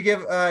 Why don't you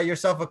give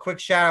yourself a quick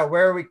shout out?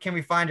 Where can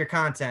we find your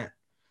content?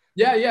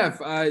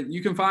 Yeah.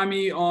 You can find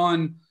me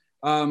on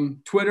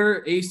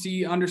Twitter,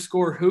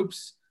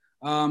 AC_hoops.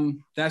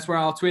 That's where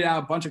I'll tweet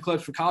out a bunch of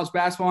clips for college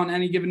basketball on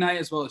any given night,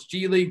 as well as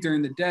G League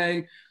during the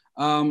day.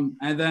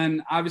 And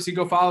then obviously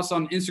go follow us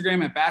on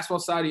Instagram at Basketball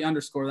Society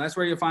 _. That's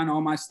where you'll find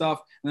all my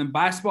stuff. And then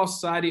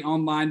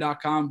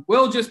basketballsocietyonline.com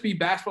will just be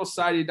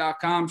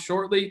basketballsociety.com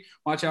shortly.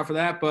 Watch out for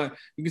that. But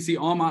you can see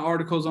all my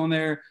articles on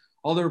there,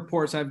 all the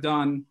reports I've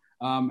done,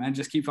 and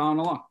just keep following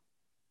along.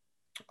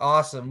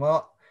 Awesome.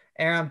 Well,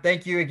 Aaron,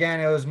 thank you again.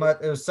 It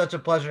was such a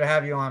pleasure to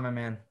have you on, my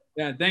man.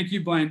 Yeah, thank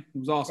you, Blaine. It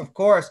was awesome. Of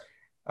course.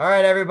 All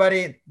right,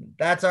 everybody.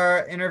 That's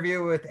our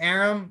interview with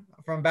Aaron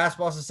from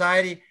Basketball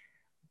Society.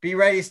 Be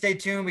ready. Stay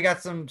tuned. We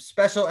got some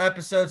special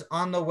episodes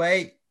on the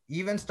way.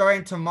 Even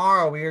starting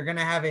tomorrow, we are going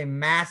to have a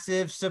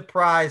massive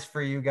surprise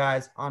for you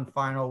guys on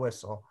Final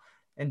Whistle.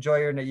 Enjoy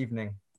your evening.